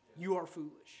foolish. You are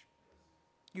foolish.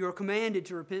 You are commanded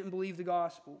to repent and believe the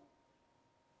gospel.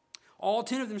 All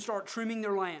 10 of them start trimming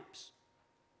their lamps.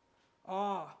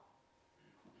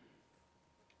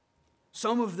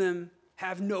 Some of them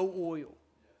have no oil.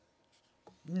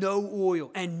 No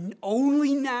oil. And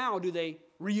only now do they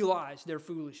realize their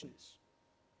foolishness.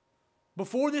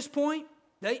 Before this point,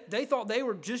 they thought they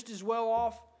were just as well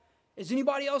off as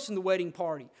anybody else in the wedding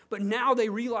party. But now they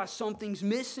realize something's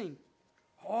missing.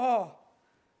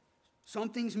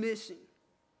 Something's missing.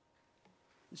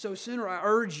 And so, sinner, I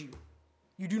urge you,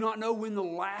 you do not know when the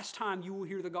last time you will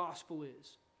hear the gospel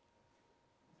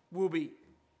will be.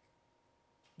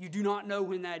 You do not know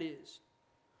when that is.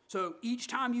 So each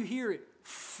time you hear it,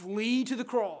 flee to the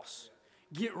cross.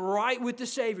 Get right with the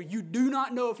Savior. You do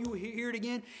not know if you will hear it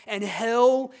again. And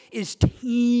hell is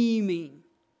teeming.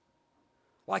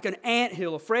 Like an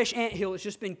anthill, a fresh anthill that's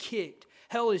just been kicked.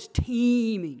 Hell is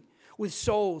teeming with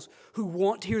souls who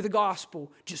want to hear the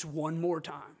gospel just one more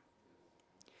time.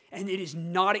 And it is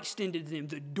not extended to them.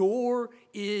 The door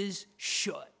is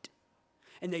shut.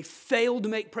 And they failed to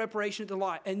make preparation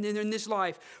in this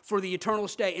life for the eternal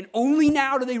state. And only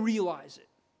now do they realize it.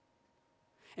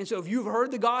 And so if you've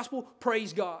heard the gospel,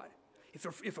 praise God.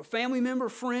 If a family member,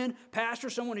 friend, pastor,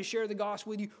 someone has shared the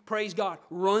gospel with you, praise God.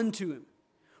 Run to Him.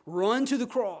 Run to the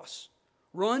cross.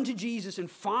 Run to Jesus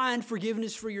and find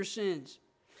forgiveness for your sins.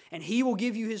 And He will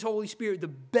give you His Holy Spirit, the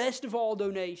best of all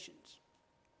donations.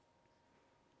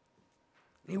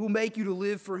 He will make you to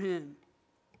live for Him.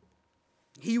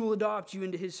 He will adopt you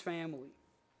into His family.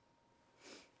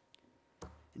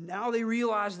 And now they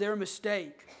realize their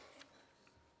mistake.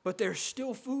 But they're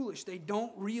still foolish. They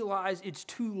don't realize it's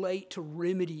too late to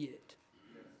remedy it.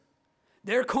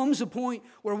 There comes a point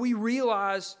where we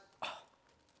realize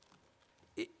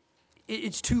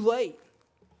it's too late.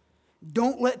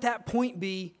 Don't let that point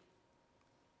be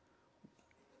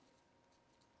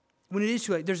when it is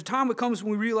too late. There's a time that comes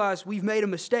when we realize we've made a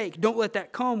mistake. Don't let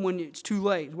that come when it's too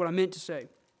late, is what I meant to say.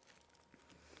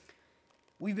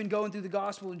 We've been going through the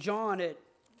Gospel of John at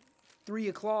 3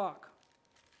 o'clock.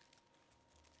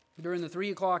 During the 3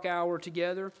 o'clock hour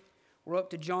together. We're up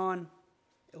to John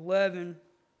 11.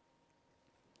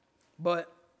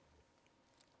 But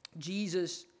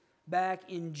Jesus, back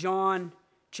in John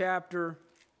chapter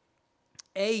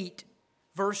 8,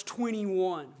 verse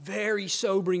 21, very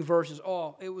sobering verses.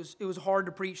 It was hard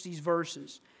to preach these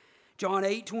verses. John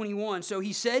 8:21. So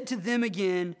He said to them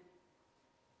again,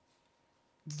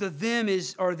 the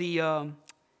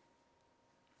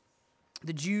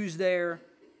Jews there,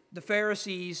 the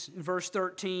Pharisees, in verse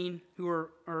 13, who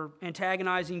are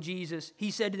antagonizing Jesus, He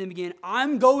said to them again,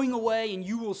 I'm going away and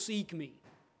you will seek me.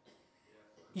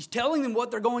 He's telling them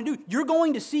what they're going to do. You're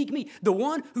going to seek me. The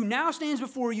one who now stands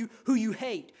before you, who you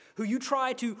hate, who you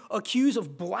try to accuse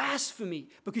of blasphemy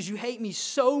because you hate me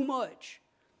so much.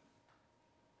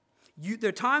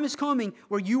 The time is coming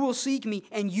where you will seek me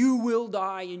and you will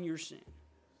die in your sin.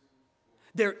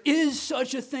 There is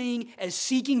such a thing as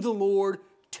seeking the Lord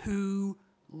too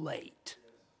late.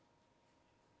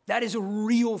 That is a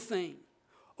real thing,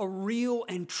 a real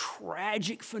and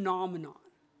tragic phenomenon,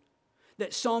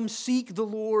 that some seek the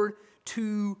Lord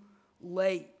too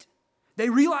late. They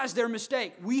realize their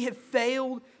mistake. We have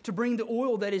failed to bring the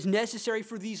oil that is necessary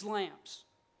for these lamps.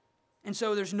 And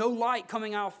so there's no light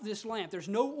coming out of this lamp. There's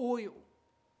no oil.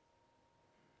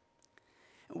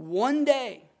 One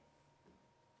day,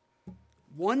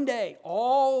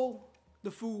 all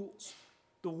the fools,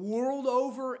 the world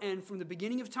over and from the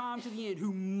beginning of time to the end,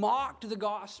 who mocked the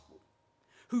gospel,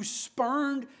 who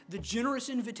spurned the generous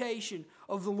invitation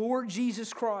of the Lord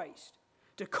Jesus Christ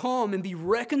to come and be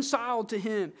reconciled to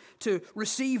Him, to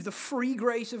receive the free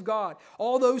grace of God,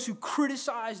 all those who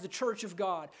criticized the church of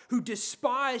God, who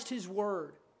despised His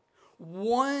word,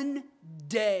 one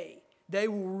day they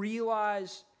will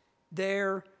realize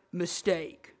their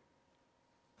mistake.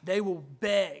 They will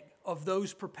beg of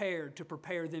those prepared to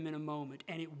prepare them in a moment,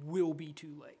 and it will be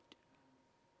too late.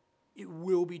 It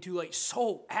will be too late.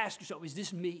 So ask yourself, is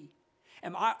this me?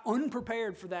 Am I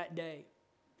unprepared for that day?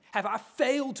 Have I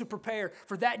failed to prepare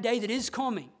for that day that is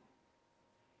coming?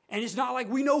 And it's not like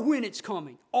we know when it's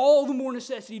coming. All the more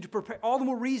necessity to prepare, all the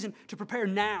more reason to prepare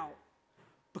now.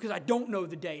 Because I don't know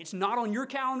the day. It's not on your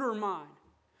calendar or mine.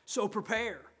 So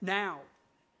prepare now.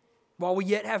 While we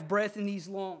yet have breath in these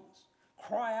lungs.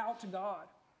 Cry out to God.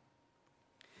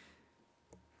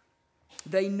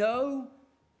 They know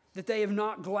that they have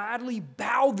not gladly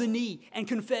bowed the knee and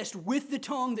confessed with the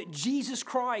tongue that Jesus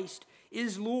Christ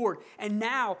is Lord. And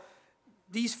now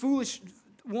these foolish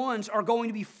ones are going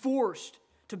to be forced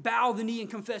to bow the knee and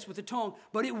confess with the tongue.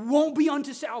 But it won't be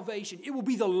unto salvation. It will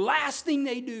be the last thing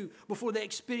they do before they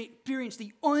experience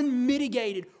the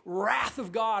unmitigated wrath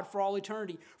of God for all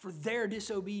eternity for their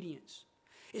disobedience.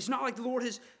 It's not like the Lord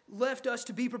has left us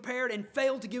to be prepared and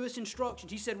failed to give us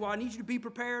instructions. He said, well, I need you to be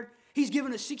prepared. He's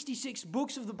given us 66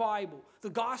 books of the Bible, the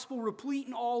gospel replete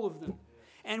in all of them.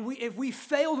 And if we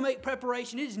fail to make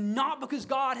preparation, it is not because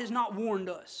God has not warned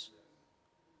us.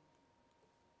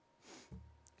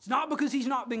 It's not because He's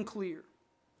not been clear.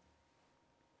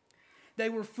 They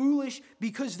were foolish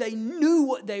because they knew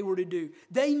what they were to do.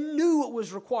 They knew what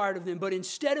was required of them, but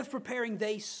instead of preparing,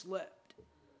 they slept.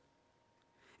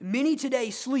 Many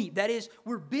today sleep. That is,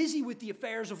 we're busy with the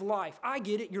affairs of life. I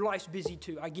get it. Your life's busy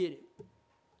too. I get it.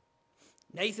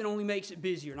 Nathan only makes it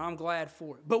busier, and I'm glad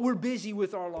for it. But we're busy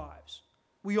with our lives.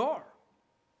 We are.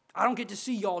 I don't get to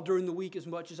see y'all during the week as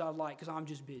much as I'd like because I'm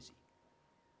just busy.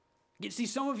 I get to see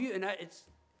some of you, and it's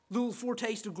a little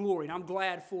foretaste of glory, and I'm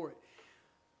glad for it.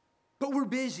 But we're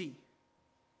busy.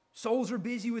 Souls are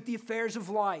busy with the affairs of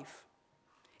life.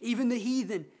 Even the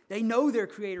heathen, they know their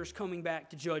Creator's coming back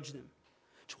to judge them.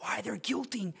 That's why their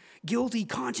guilty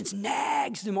conscience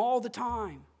nags them all the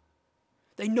time.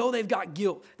 They know they've got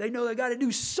guilt. They know they've got to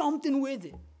do something with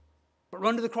it. But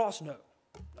run to the cross?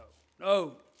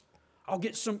 No. I'll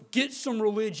get some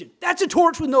religion. That's a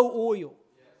torch with no oil.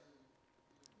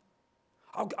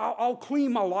 I'll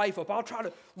clean my life up. I'll try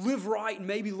to live right and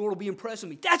maybe the Lord will be impressed with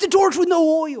me. That's a torch with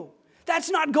no oil. That's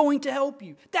not going to help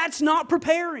you. That's not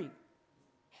preparing.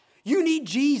 You need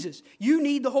Jesus. You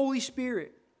need the Holy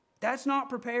Spirit. That's not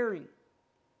preparing.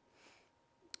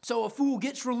 So a fool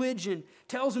gets religion,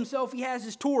 tells himself he has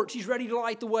his torch, he's ready to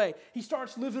light the way. He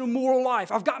starts living a moral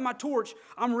life. I've got my torch,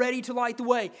 I'm ready to light the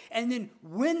way. And then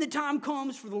when the time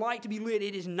comes for the light to be lit,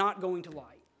 it is not going to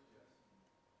light.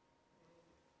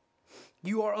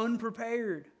 You are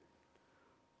unprepared.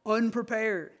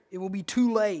 Unprepared. It will be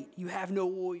too late. You have no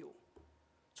oil.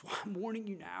 That's why I'm warning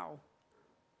you now.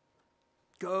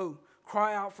 Go,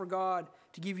 cry out for God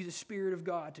to give you the Spirit of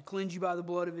God, to cleanse you by the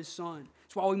blood of His Son.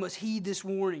 That's why we must heed this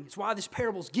warning. It's why this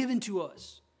parable is given to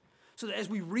us, so that as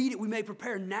we read it, we may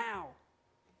prepare now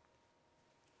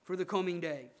for the coming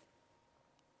day.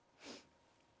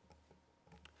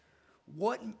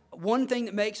 One thing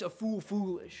that makes a fool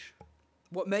foolish,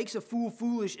 what makes a fool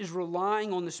foolish is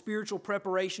relying on the spiritual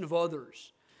preparation of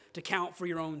others to count for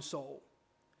your own soul.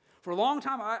 For a long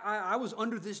time, I was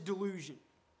under this delusion.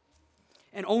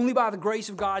 And only by the grace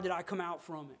of God did I come out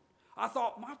from it. I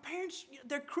thought, my parents,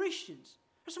 they're Christians.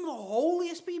 They're some of the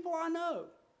holiest people I know.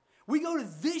 We go to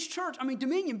this church,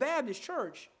 Dominion Baptist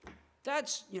Church.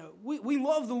 That's, we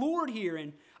love the Lord here.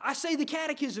 And I say the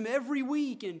catechism every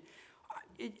week. And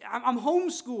I'm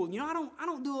homeschooled. I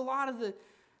don't do a lot of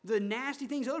the nasty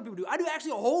things other people do. I do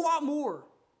actually a whole lot more.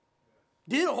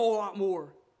 Did a whole lot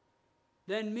more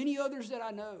than many others that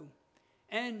I know.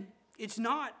 And it's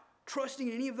not trusting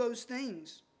in any of those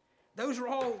things. Those are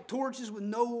all torches with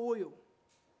no oil.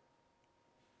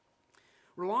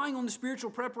 Relying on the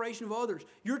spiritual preparation of others.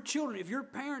 Your children, if your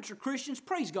parents are Christians,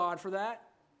 praise God for that.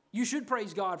 You should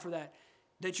praise God for that.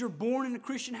 That you're born in a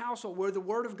Christian household where the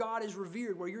Word of God is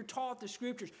revered, where you're taught the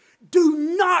Scriptures.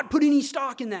 Do not put any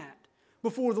stock in that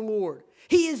before the Lord.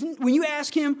 When you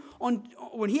ask Him,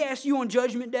 when He asks you on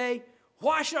Judgment Day,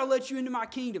 why should I let you into my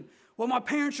kingdom? Well, my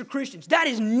parents are Christians. That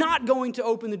is not going to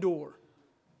open the door.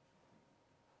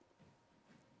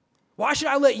 Why should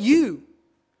I let you?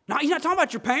 He's not talking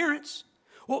about your parents.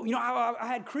 Well, I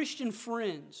had Christian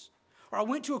friends, or I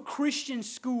went to a Christian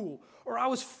school, or I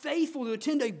was faithful to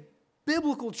attend a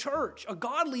biblical church, a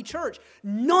godly church.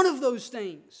 None of those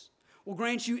things will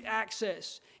grant you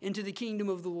access into the kingdom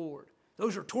of the Lord.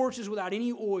 Those are torches without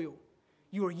any oil.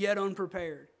 You are yet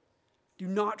unprepared. Do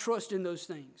not trust in those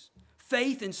things.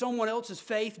 Faith in someone else's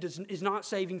faith is not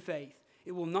saving faith.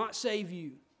 It will not save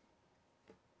you.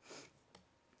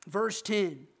 Verse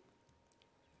 10.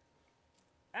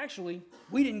 Actually,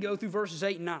 we didn't go through verses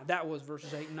 8 and 9. That was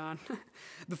verses 8 and 9.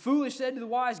 The foolish said to the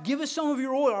wise, give us some of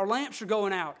your oil. Our lamps are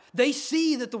going out. They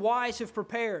see that the wise have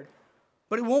prepared,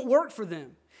 but it won't work for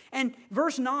them. And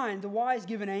verse 9, the wise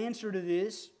give an answer to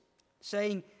this,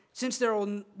 saying, Since there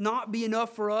will not be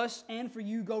enough for us and for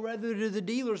you, go rather to the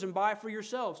dealers and buy for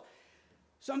yourselves.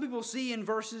 Some people see in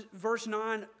verse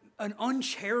 9 an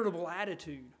uncharitable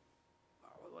attitude.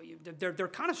 They're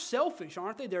kind of selfish,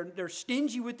 aren't they? They're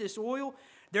stingy with this oil.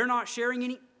 They're not sharing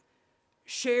any.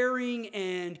 Sharing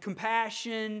and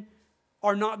compassion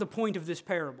are not the point of this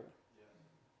parable.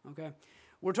 Okay?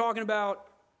 We're talking about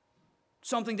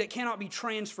something that cannot be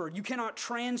transferred. You cannot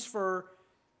transfer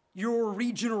your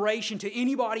regeneration to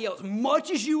anybody else, much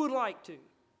as you would like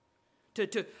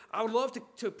to. I would love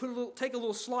to take a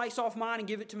little slice off mine and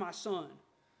give it to my son.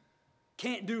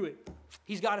 Can't do it.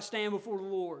 He's got to stand before the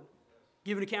Lord,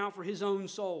 give an account for his own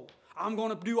soul. I'm going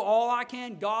to do all I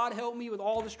can. God help me with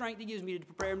all the strength He gives me to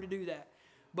prepare him to do that.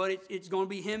 But it's going to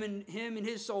be him and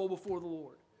his soul before the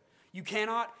Lord. You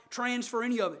cannot transfer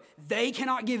any of it. They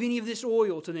cannot give any of this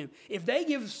oil to them. If they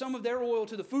give some of their oil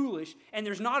to the foolish and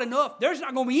there's not enough, there's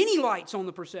not going to be any lights on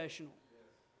the processional.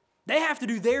 They have to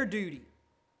do their duty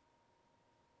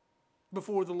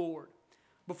before the Lord,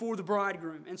 before the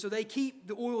bridegroom. And so they keep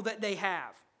the oil that they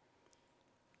have.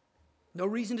 No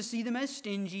reason to see them as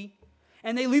stingy.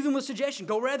 And they leave them with suggestion.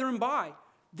 Go rather and buy.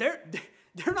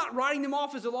 They're not writing them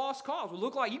off as a lost cause. Well,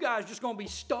 look like you guys are just going to be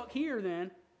stuck here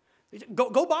then.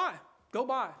 Go buy. Go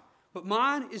buy. But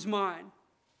mine is mine.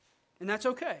 And that's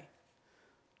okay.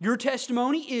 Your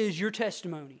testimony is your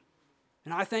testimony.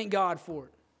 And I thank God for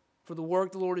it, for the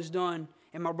work the Lord has done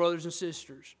in my brothers and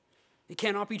sisters. It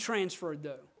cannot be transferred,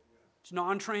 though. It's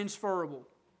non-transferable.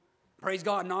 Praise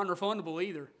God, non-refundable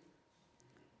either.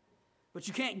 But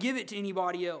you can't give it to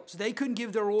anybody else. They couldn't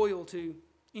give their oil to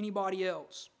anybody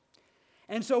else.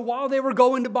 And so while they were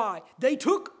going to buy, they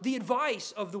took the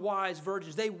advice of the wise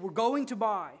virgins. They were going to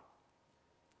buy.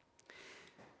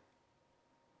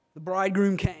 The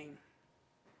bridegroom came.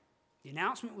 The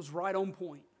announcement was right on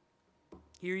point.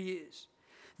 Here he is.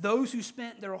 Those who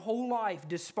spent their whole life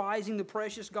despising the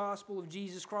precious gospel of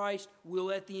Jesus Christ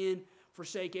will at the end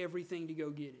forsake everything to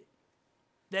go get it.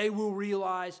 They will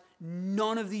realize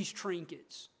none of these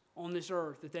trinkets on this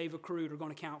earth that they've accrued are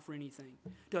going to count for anything.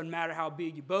 Doesn't matter how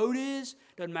big your boat is.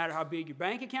 Doesn't matter how big your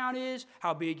bank account is.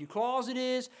 How big your closet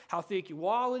is. How thick your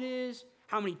wallet is.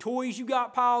 How many toys you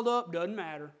got piled up. Doesn't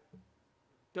matter.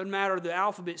 Doesn't matter the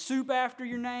alphabet soup after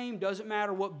your name. Doesn't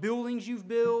matter what buildings you've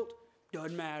built.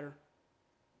 Doesn't matter.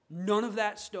 None of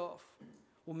that stuff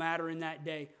will matter in that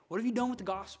day. What have you done with the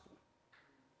gospel?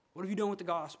 What have you done with the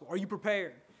gospel? Are you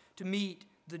prepared to meet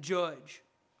the judge?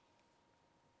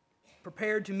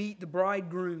 Prepared to meet the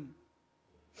bridegroom?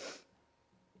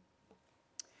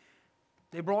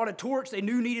 They brought a torch they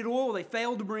knew needed oil. They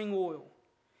failed to bring oil.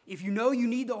 If you know you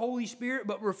need the Holy Spirit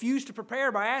but refuse to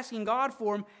prepare by asking God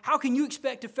for Him, how can you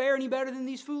expect to fare any better than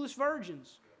these foolish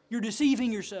virgins? You're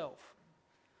deceiving yourself.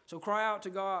 So cry out to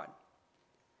God.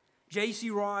 J.C.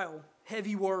 Ryle,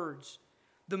 heavy words.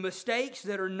 The mistakes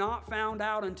that are not found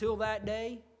out until that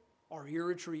day are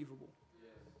irretrievable.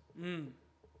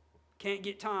 Can't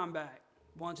get time back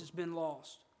once it's been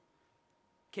lost.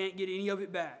 Can't get any of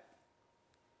it back.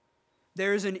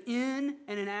 There's an in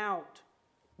and an out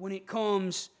when it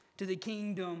comes to the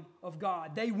kingdom of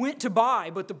God. They went to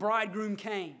buy, but the bridegroom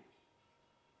came.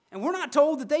 And we're not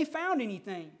told that they found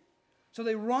anything. So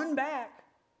they run back.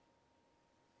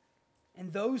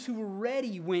 And those who were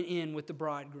ready went in with the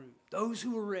bridegroom. Those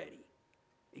who were ready,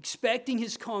 expecting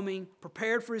His coming,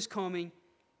 prepared for His coming,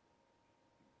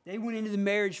 they went into the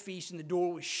marriage feast and the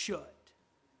door was shut.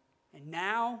 And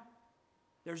now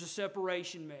there's a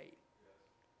separation made.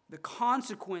 The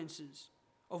consequences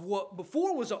of what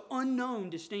before was an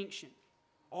unknown distinction.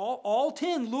 All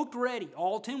 10 looked ready.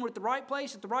 All 10 were at the right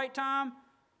place at the right time.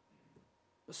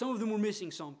 But some of them were missing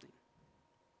something.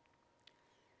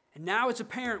 And now it's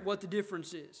apparent what the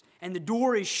difference is. And the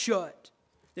door is shut.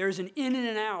 There's an in and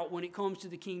an out when it comes to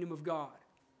the kingdom of God.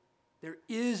 There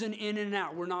is an in and an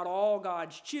out. We're not all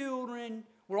God's children.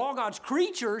 We're all God's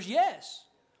creatures, yes.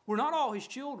 We're not all His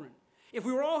children. If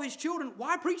we were all His children,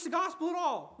 why preach the gospel at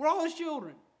all? We're all His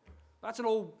children. That's an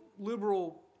old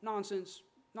liberal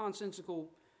nonsensical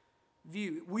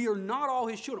view. We are not all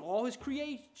His children. All His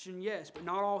creation, yes, but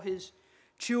not all His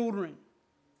children.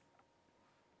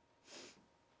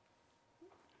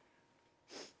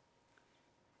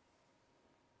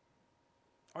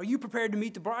 Are you prepared to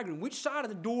meet the bridegroom? Which side of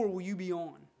the door will you be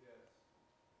on?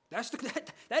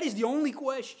 That is the only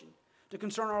question to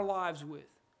concern our lives with.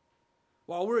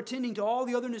 While we're attending to all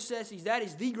the other necessities, that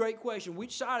is the great question.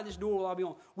 Which side of this door will I be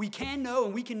on? We can know,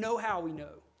 and we can know how we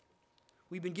know.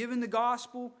 We've been given the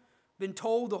gospel, been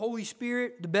told the Holy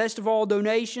Spirit, the best of all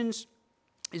donations,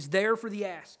 is there for the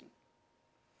asking.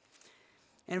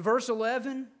 And verse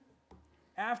 11,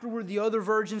 afterward the other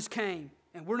virgins came,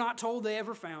 And we're not told they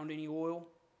ever found any oil.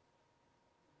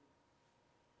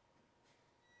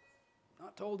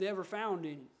 Not told they ever found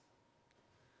any.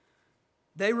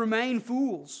 They remain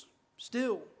fools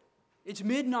still. It's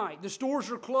midnight. The stores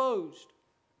are closed.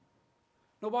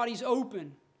 Nobody's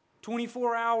open.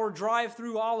 24-hour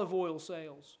drive-through olive oil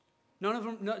sales. None of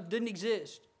them didn't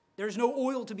exist. There's no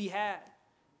oil to be had.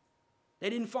 They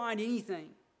didn't find anything.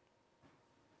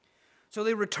 So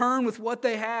they return with what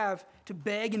they have to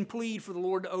beg and plead for the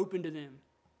Lord to open to them.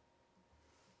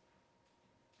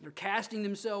 They're casting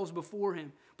themselves before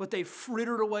Him, but they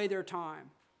frittered away their time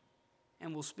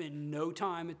and will spend no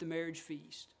time at the marriage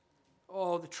feast.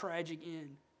 Oh, the tragic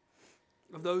end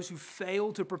of those who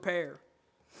fail to prepare.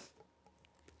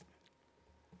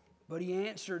 But He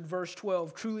answered, verse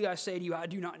 12, "Truly I say to you, I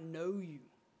do not know you.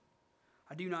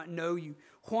 I do not know you."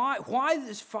 Why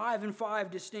this 5 and 5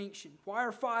 distinction? Why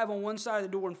are 5 on one side of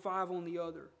the door and 5 on the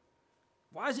other?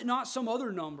 Why is it not some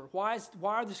other number? Why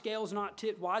are the scales not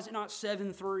tipped? Why is it not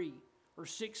 7-3 or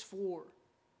 6-4?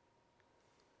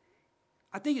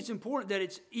 I think it's important that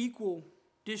it's equal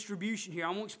distribution here.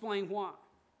 I'm going to explain why.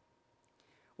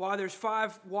 Why there's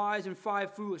 5 wise and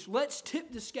 5 foolish. Let's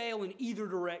tip the scale in either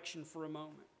direction for a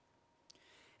moment.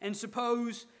 And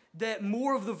suppose that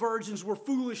more of the virgins were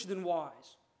foolish than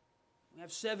wise. We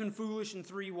have 7 foolish and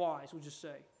 3 wise, we'll just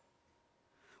say.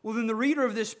 Well, then the reader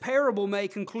of this parable may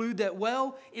conclude that,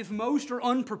 well, if most are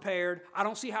unprepared, I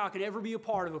don't see how I could ever be a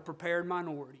part of a prepared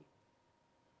minority.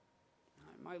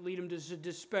 It might lead them to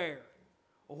despair,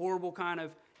 a horrible kind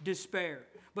of despair.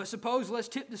 But suppose, let's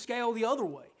tip the scale the other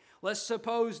way. Let's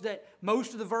suppose that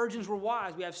most of the virgins were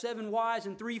wise. We have 7 wise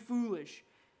and 3 foolish.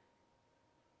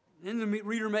 Then the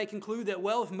reader may conclude that,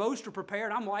 well, if most are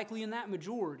prepared, I'm likely in that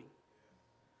majority.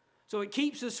 So it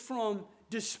keeps us from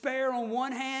despair on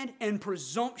one hand and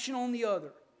presumption on the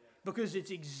other, because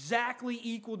it's exactly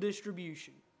equal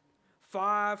distribution.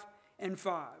 5 and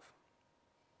 5.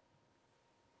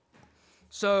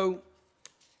 So,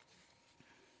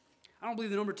 I don't believe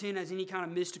the number 10 has any kind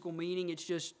of mystical meaning. It's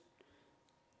just,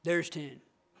 there's 10.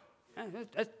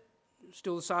 That's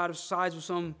still the size of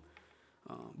some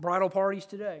bridal parties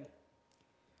today.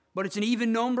 But it's an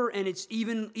even number, and it's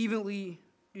evenly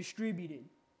distributed.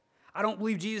 I don't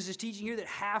believe Jesus is teaching here that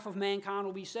half of mankind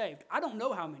will be saved. I don't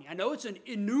know how many. I know it's an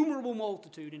innumerable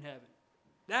multitude in heaven.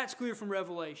 That's clear from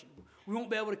Revelation. We won't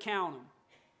be able to count them.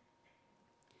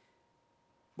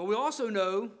 But we also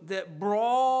know that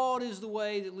broad is the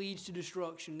way that leads to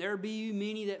destruction. There be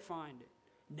many that find it.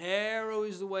 Narrow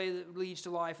is the way that leads to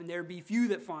life, and there be few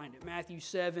that find it. Matthew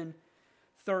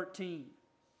 7:13.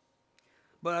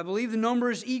 But I believe the number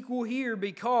is equal here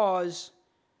because,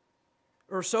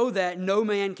 or so that no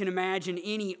man can imagine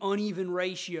any uneven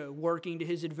ratio working to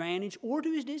his advantage or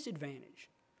to his disadvantage.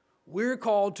 We're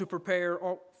called to prepare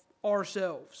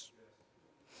ourselves.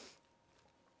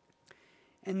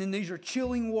 And then these are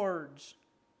chilling words.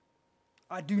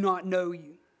 I do not know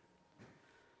you.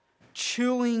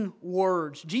 Chilling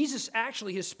words. Jesus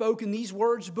actually has spoken these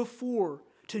words before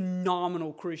to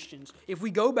nominal Christians. If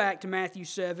we go back to Matthew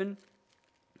 7,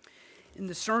 in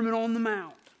the Sermon on the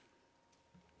Mount,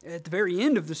 at the very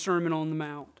end of the Sermon on the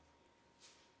Mount,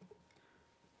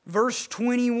 verse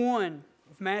 21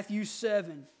 of Matthew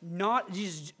 7,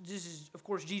 this is, of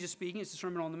course, Jesus speaking, it's the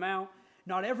Sermon on the Mount.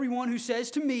 Not everyone who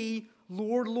says to me,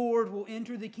 Lord, Lord, will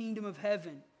enter the kingdom of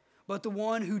heaven, but the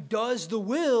one who does the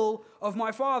will of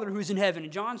my Father who is in heaven.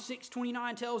 And John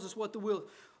 6:29 tells us what the will is.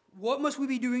 What must we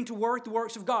be doing to work the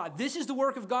works of God? This is the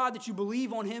work of God, that you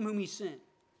believe on Him whom He sent.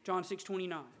 John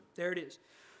 6:29. There it is.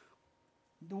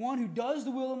 The one who does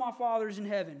the will of my Father is in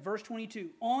heaven. Verse 22.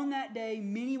 On that day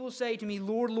many will say to me,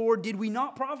 Lord, Lord, did we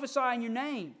not prophesy in your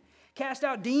name? Cast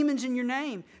out demons in your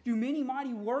name? Do many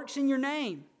mighty works in your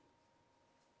name?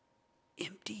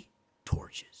 Empty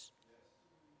torches.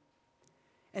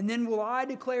 And then will I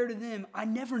declare to them, I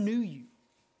never knew you.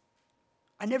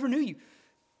 I never knew you.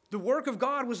 The work of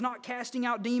God was not casting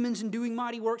out demons and doing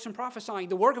mighty works and prophesying.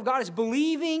 The work of God is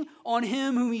believing on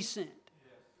Him whom He sent.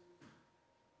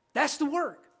 That's the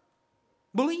work.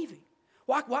 Believing.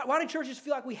 Why do churches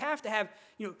feel like we have to have,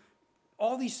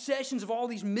 all these sessions of all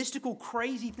these mystical,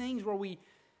 crazy things where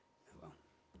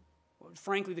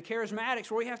frankly, the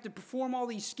charismatics, where we have to perform all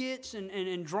these skits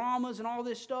and dramas and all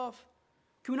this stuff?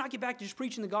 Can we not get back to just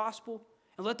preaching the gospel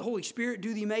and let the Holy Spirit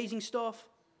do the amazing stuff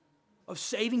of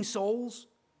saving souls?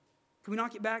 Can we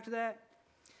not get back to that?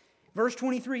 Verse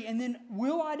 23, and then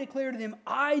will I declare to them,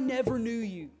 I never knew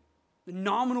you, the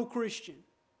nominal Christian.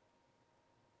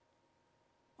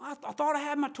 I thought I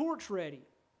had my torch ready.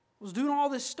 I was doing all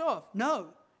this stuff. No,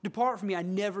 depart from me, I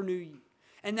never knew you.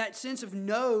 And that sense of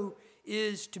know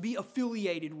is to be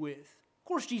affiliated with. Of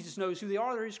course Jesus knows who they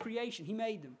are. They're His creation. He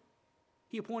made them.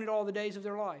 He appointed all the days of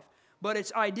their life. But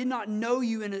it's, I did not know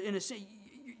you in a sense.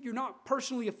 You're not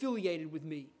personally affiliated with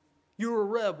me. You're a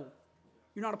rebel.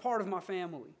 You're not a part of my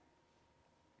family.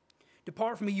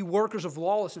 Depart from me, you workers of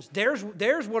lawlessness. There's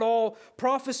what all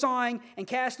prophesying and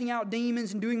casting out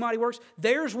demons and doing mighty works,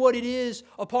 there's what it is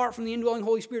apart from the indwelling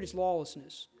Holy Spirit. It's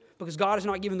lawlessness. Because God is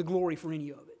not given the glory for any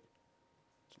of it.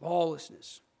 It's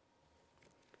lawlessness.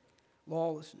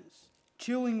 Lawlessness.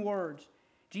 Chilling words.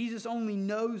 Jesus only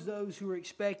knows those who are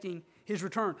expecting His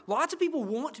return. Lots of people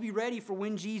want to be ready for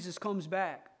when Jesus comes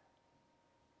back.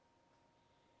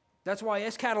 That's why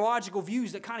eschatological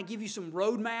views that kind of give you some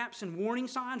roadmaps and warning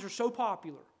signs are so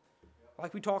popular.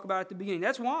 Like we talked about at the beginning.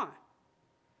 That's why.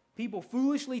 People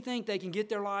foolishly think they can get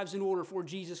their lives in order before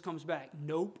Jesus comes back.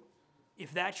 Nope.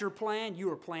 If that's your plan,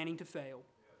 you are planning to fail.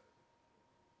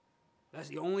 That's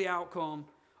the only outcome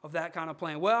of that kind of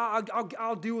plan. Well,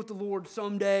 I'll deal with the Lord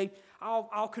someday.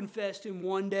 I'll confess to Him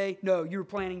one day. No, you're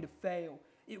planning to fail.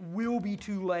 It will be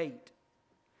too late.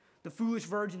 The foolish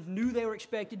virgins knew they were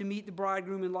expected to meet the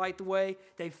bridegroom and light the way.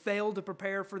 They failed to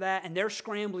prepare for that, and they're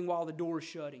scrambling while the door is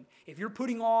shutting. If you're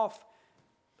putting off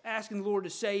asking the Lord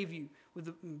to save you,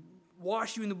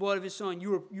 wash you in the blood of His Son,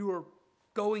 you are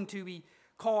going to be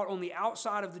caught on the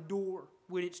outside of the door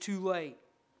when it's too late.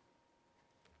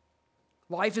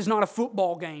 Life is not a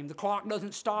football game. The clock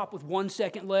doesn't stop with 1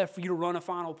 second left for you to run a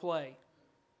final play.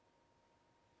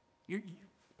 You're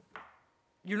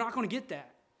not going to get that.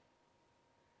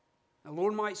 The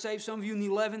Lord might save some of you in the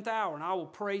 11th hour, and I will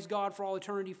praise God for all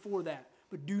eternity for that.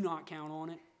 But do not count on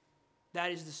it.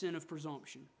 That is the sin of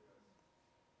presumption.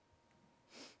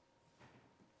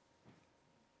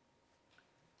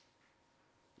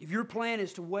 If your plan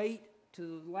is to wait to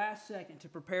the last second to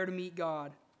prepare to meet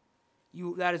God,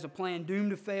 that is a plan doomed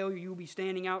to failure. You will be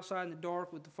standing outside in the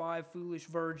dark with the 5 foolish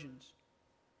virgins.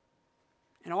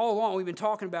 And all along, we've been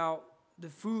talking about the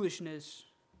foolishness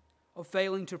of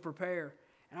failing to prepare.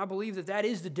 And I believe that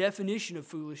is the definition of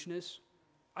foolishness.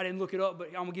 I didn't look it up, but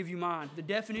I'm going to give you mine. The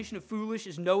definition of foolish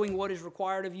is knowing what is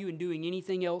required of you and doing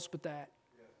anything else but that.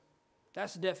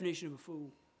 That's the definition of a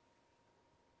fool.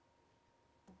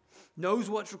 Knows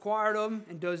what's required of him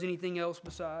and does anything else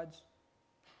besides.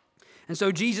 And so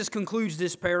Jesus concludes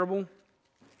this parable.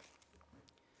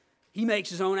 He makes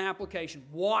His own application.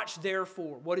 Watch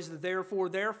therefore. What is the therefore?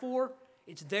 Therefore,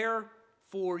 it's there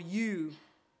for you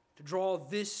to draw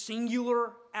this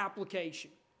singular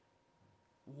application.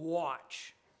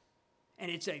 Watch.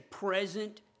 And it's a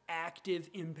present active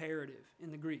imperative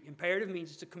in the Greek. Imperative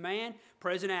means it's a command,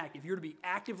 present active. You're to be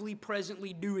actively,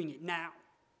 presently doing it now.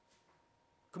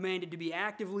 Commanded to be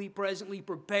actively, presently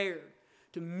prepared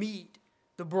to meet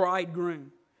the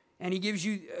bridegroom. And He gives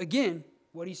you, again,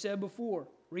 what He said before.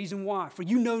 Reason why. For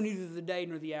you know neither the day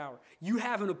nor the hour. You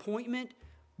have an appointment,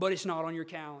 but it's not on your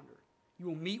calendar. You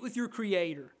will meet with your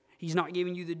Creator. He's not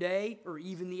giving you the day or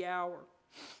even the hour.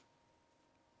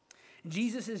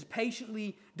 Jesus has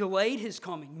patiently delayed His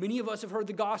coming. Many of us have heard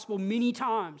the gospel many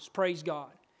times, praise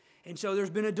God. And so there's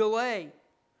been a delay.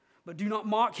 But do not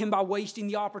mock Him by wasting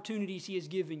the opportunities He has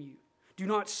given you. Do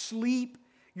not sleep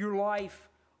your life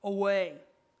away.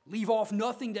 Leave off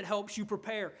nothing that helps you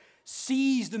prepare.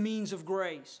 Seize the means of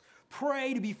grace.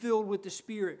 Pray to be filled with the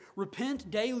Spirit.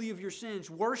 Repent daily of your sins.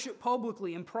 Worship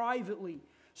publicly and privately.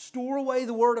 Store away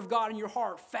the Word of God in your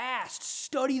heart. Fast.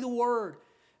 Study the Word.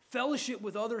 Fellowship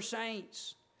with other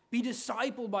saints. Be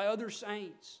discipled by other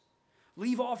saints.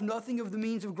 Leave off nothing of the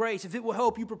means of grace. If it will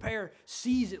help you prepare,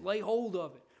 seize it. Lay hold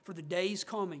of it. For the day's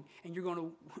coming. And you're going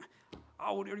to...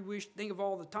 I would think of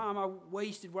all the time I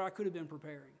wasted where I could have been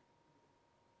preparing.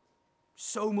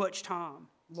 So much time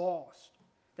lost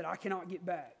that I cannot get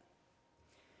back.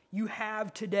 You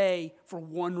have today for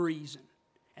one reason,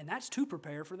 and that's to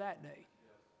prepare for that day.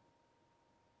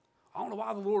 I don't know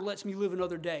why the Lord lets me live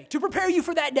another day. To prepare you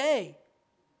for that day.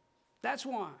 That's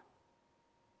why.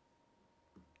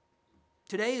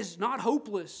 Today is not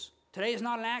hopeless. Today is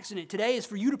not an accident. Today is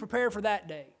for you to prepare for that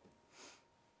day.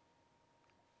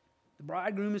 The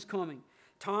bridegroom is coming.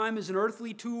 Time is an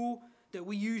earthly tool that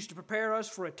we use to prepare us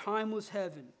for a timeless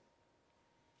heaven.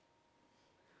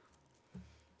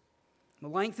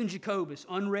 Melanchthon Jacobus,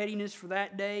 unreadiness for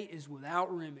that day is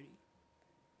without remedy.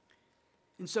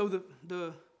 And so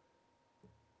the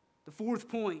fourth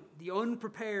point, the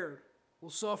unprepared will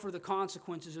suffer the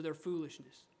consequences of their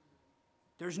foolishness.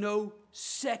 There's no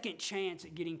second chance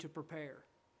at getting to prepare.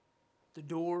 The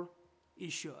door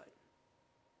is shut.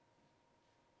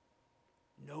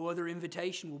 No other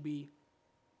invitation will be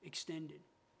extended.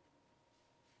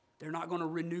 They're not going to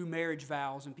renew marriage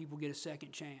vows and people get a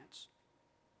second chance.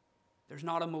 There's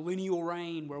not a millennial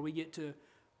reign where we get to,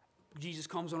 Jesus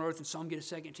comes on earth and some get a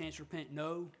second chance to repent.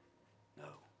 No.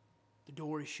 The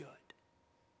door is shut.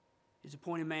 His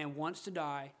appointed man wants to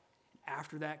die.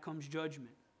 After that comes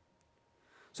judgment.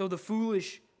 So the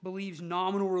foolish believes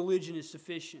nominal religion is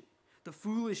sufficient. The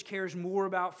foolish cares more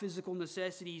about physical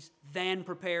necessities than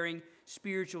preparing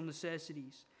spiritual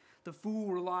necessities. The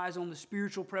fool relies on the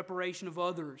spiritual preparation of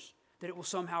others, that it will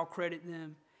somehow credit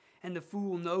them. And the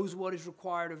fool knows what is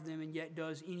required of them and yet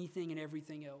does anything and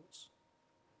everything else.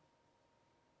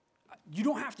 You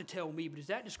don't have to tell me, but does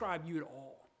that describe you at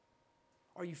all?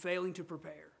 Are you failing to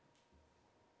prepare?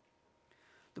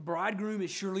 The bridegroom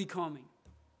is surely coming.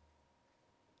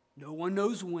 No one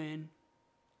knows when,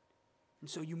 and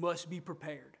so you must be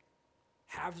prepared.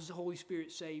 Has the Holy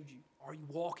Spirit saved you? Are you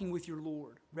walking with your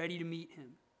Lord, ready to meet Him?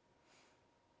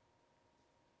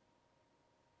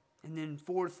 And then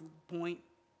fourth point,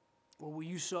 or will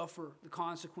you suffer the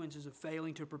consequences of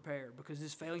failing to prepare? Because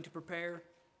this failing to prepare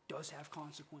does have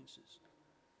consequences.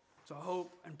 So I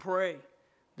hope and pray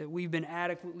that we've been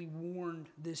adequately warned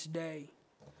this day.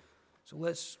 So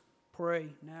let's pray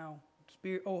now.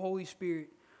 Spirit, oh Holy Spirit,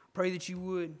 pray that you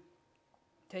would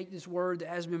take this word that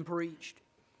has been preached.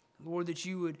 Lord, that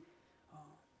you would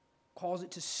cause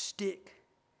it to stick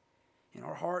in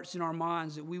our hearts and our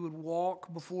minds, that we would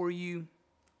walk before you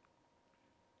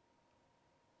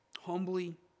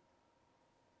humbly,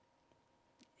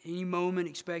 any moment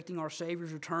expecting our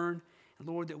Savior's return. And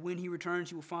Lord, that when He returns,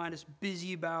 He will find us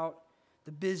busy about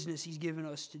the business He's given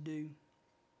us to do.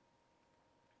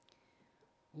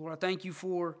 Lord, I thank you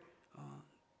for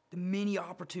the many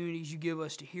opportunities you give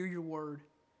us to hear your word.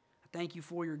 I thank you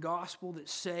for your gospel that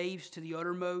saves to the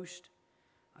uttermost.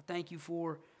 I thank you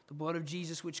for the blood of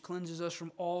Jesus which cleanses us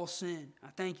from all sin. I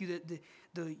thank you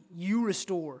that you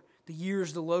restore the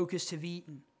years the locusts have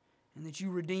eaten, and that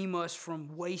you redeem us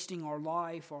from wasting our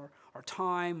life, our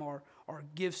time, our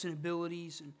gifts and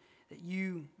abilities, and that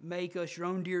you make us your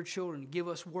own dear children, give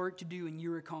us work to do in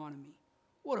your economy.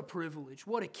 What a privilege.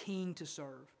 What a king to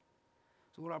serve.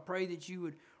 So Lord, I pray that you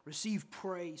would receive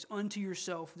praise unto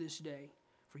yourself this day,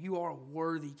 for you are a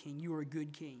worthy king. You are a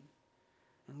good king.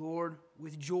 And Lord,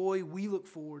 with joy we look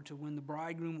forward to when the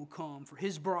bridegroom will come for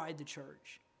his bride, the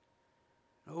church.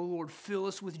 And, oh Lord, fill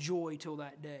us with joy till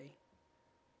that day,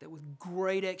 that with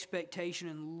great expectation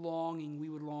and longing we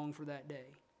would long for that day.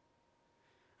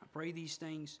 I pray these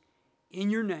things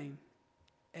in your name.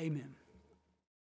 Amen.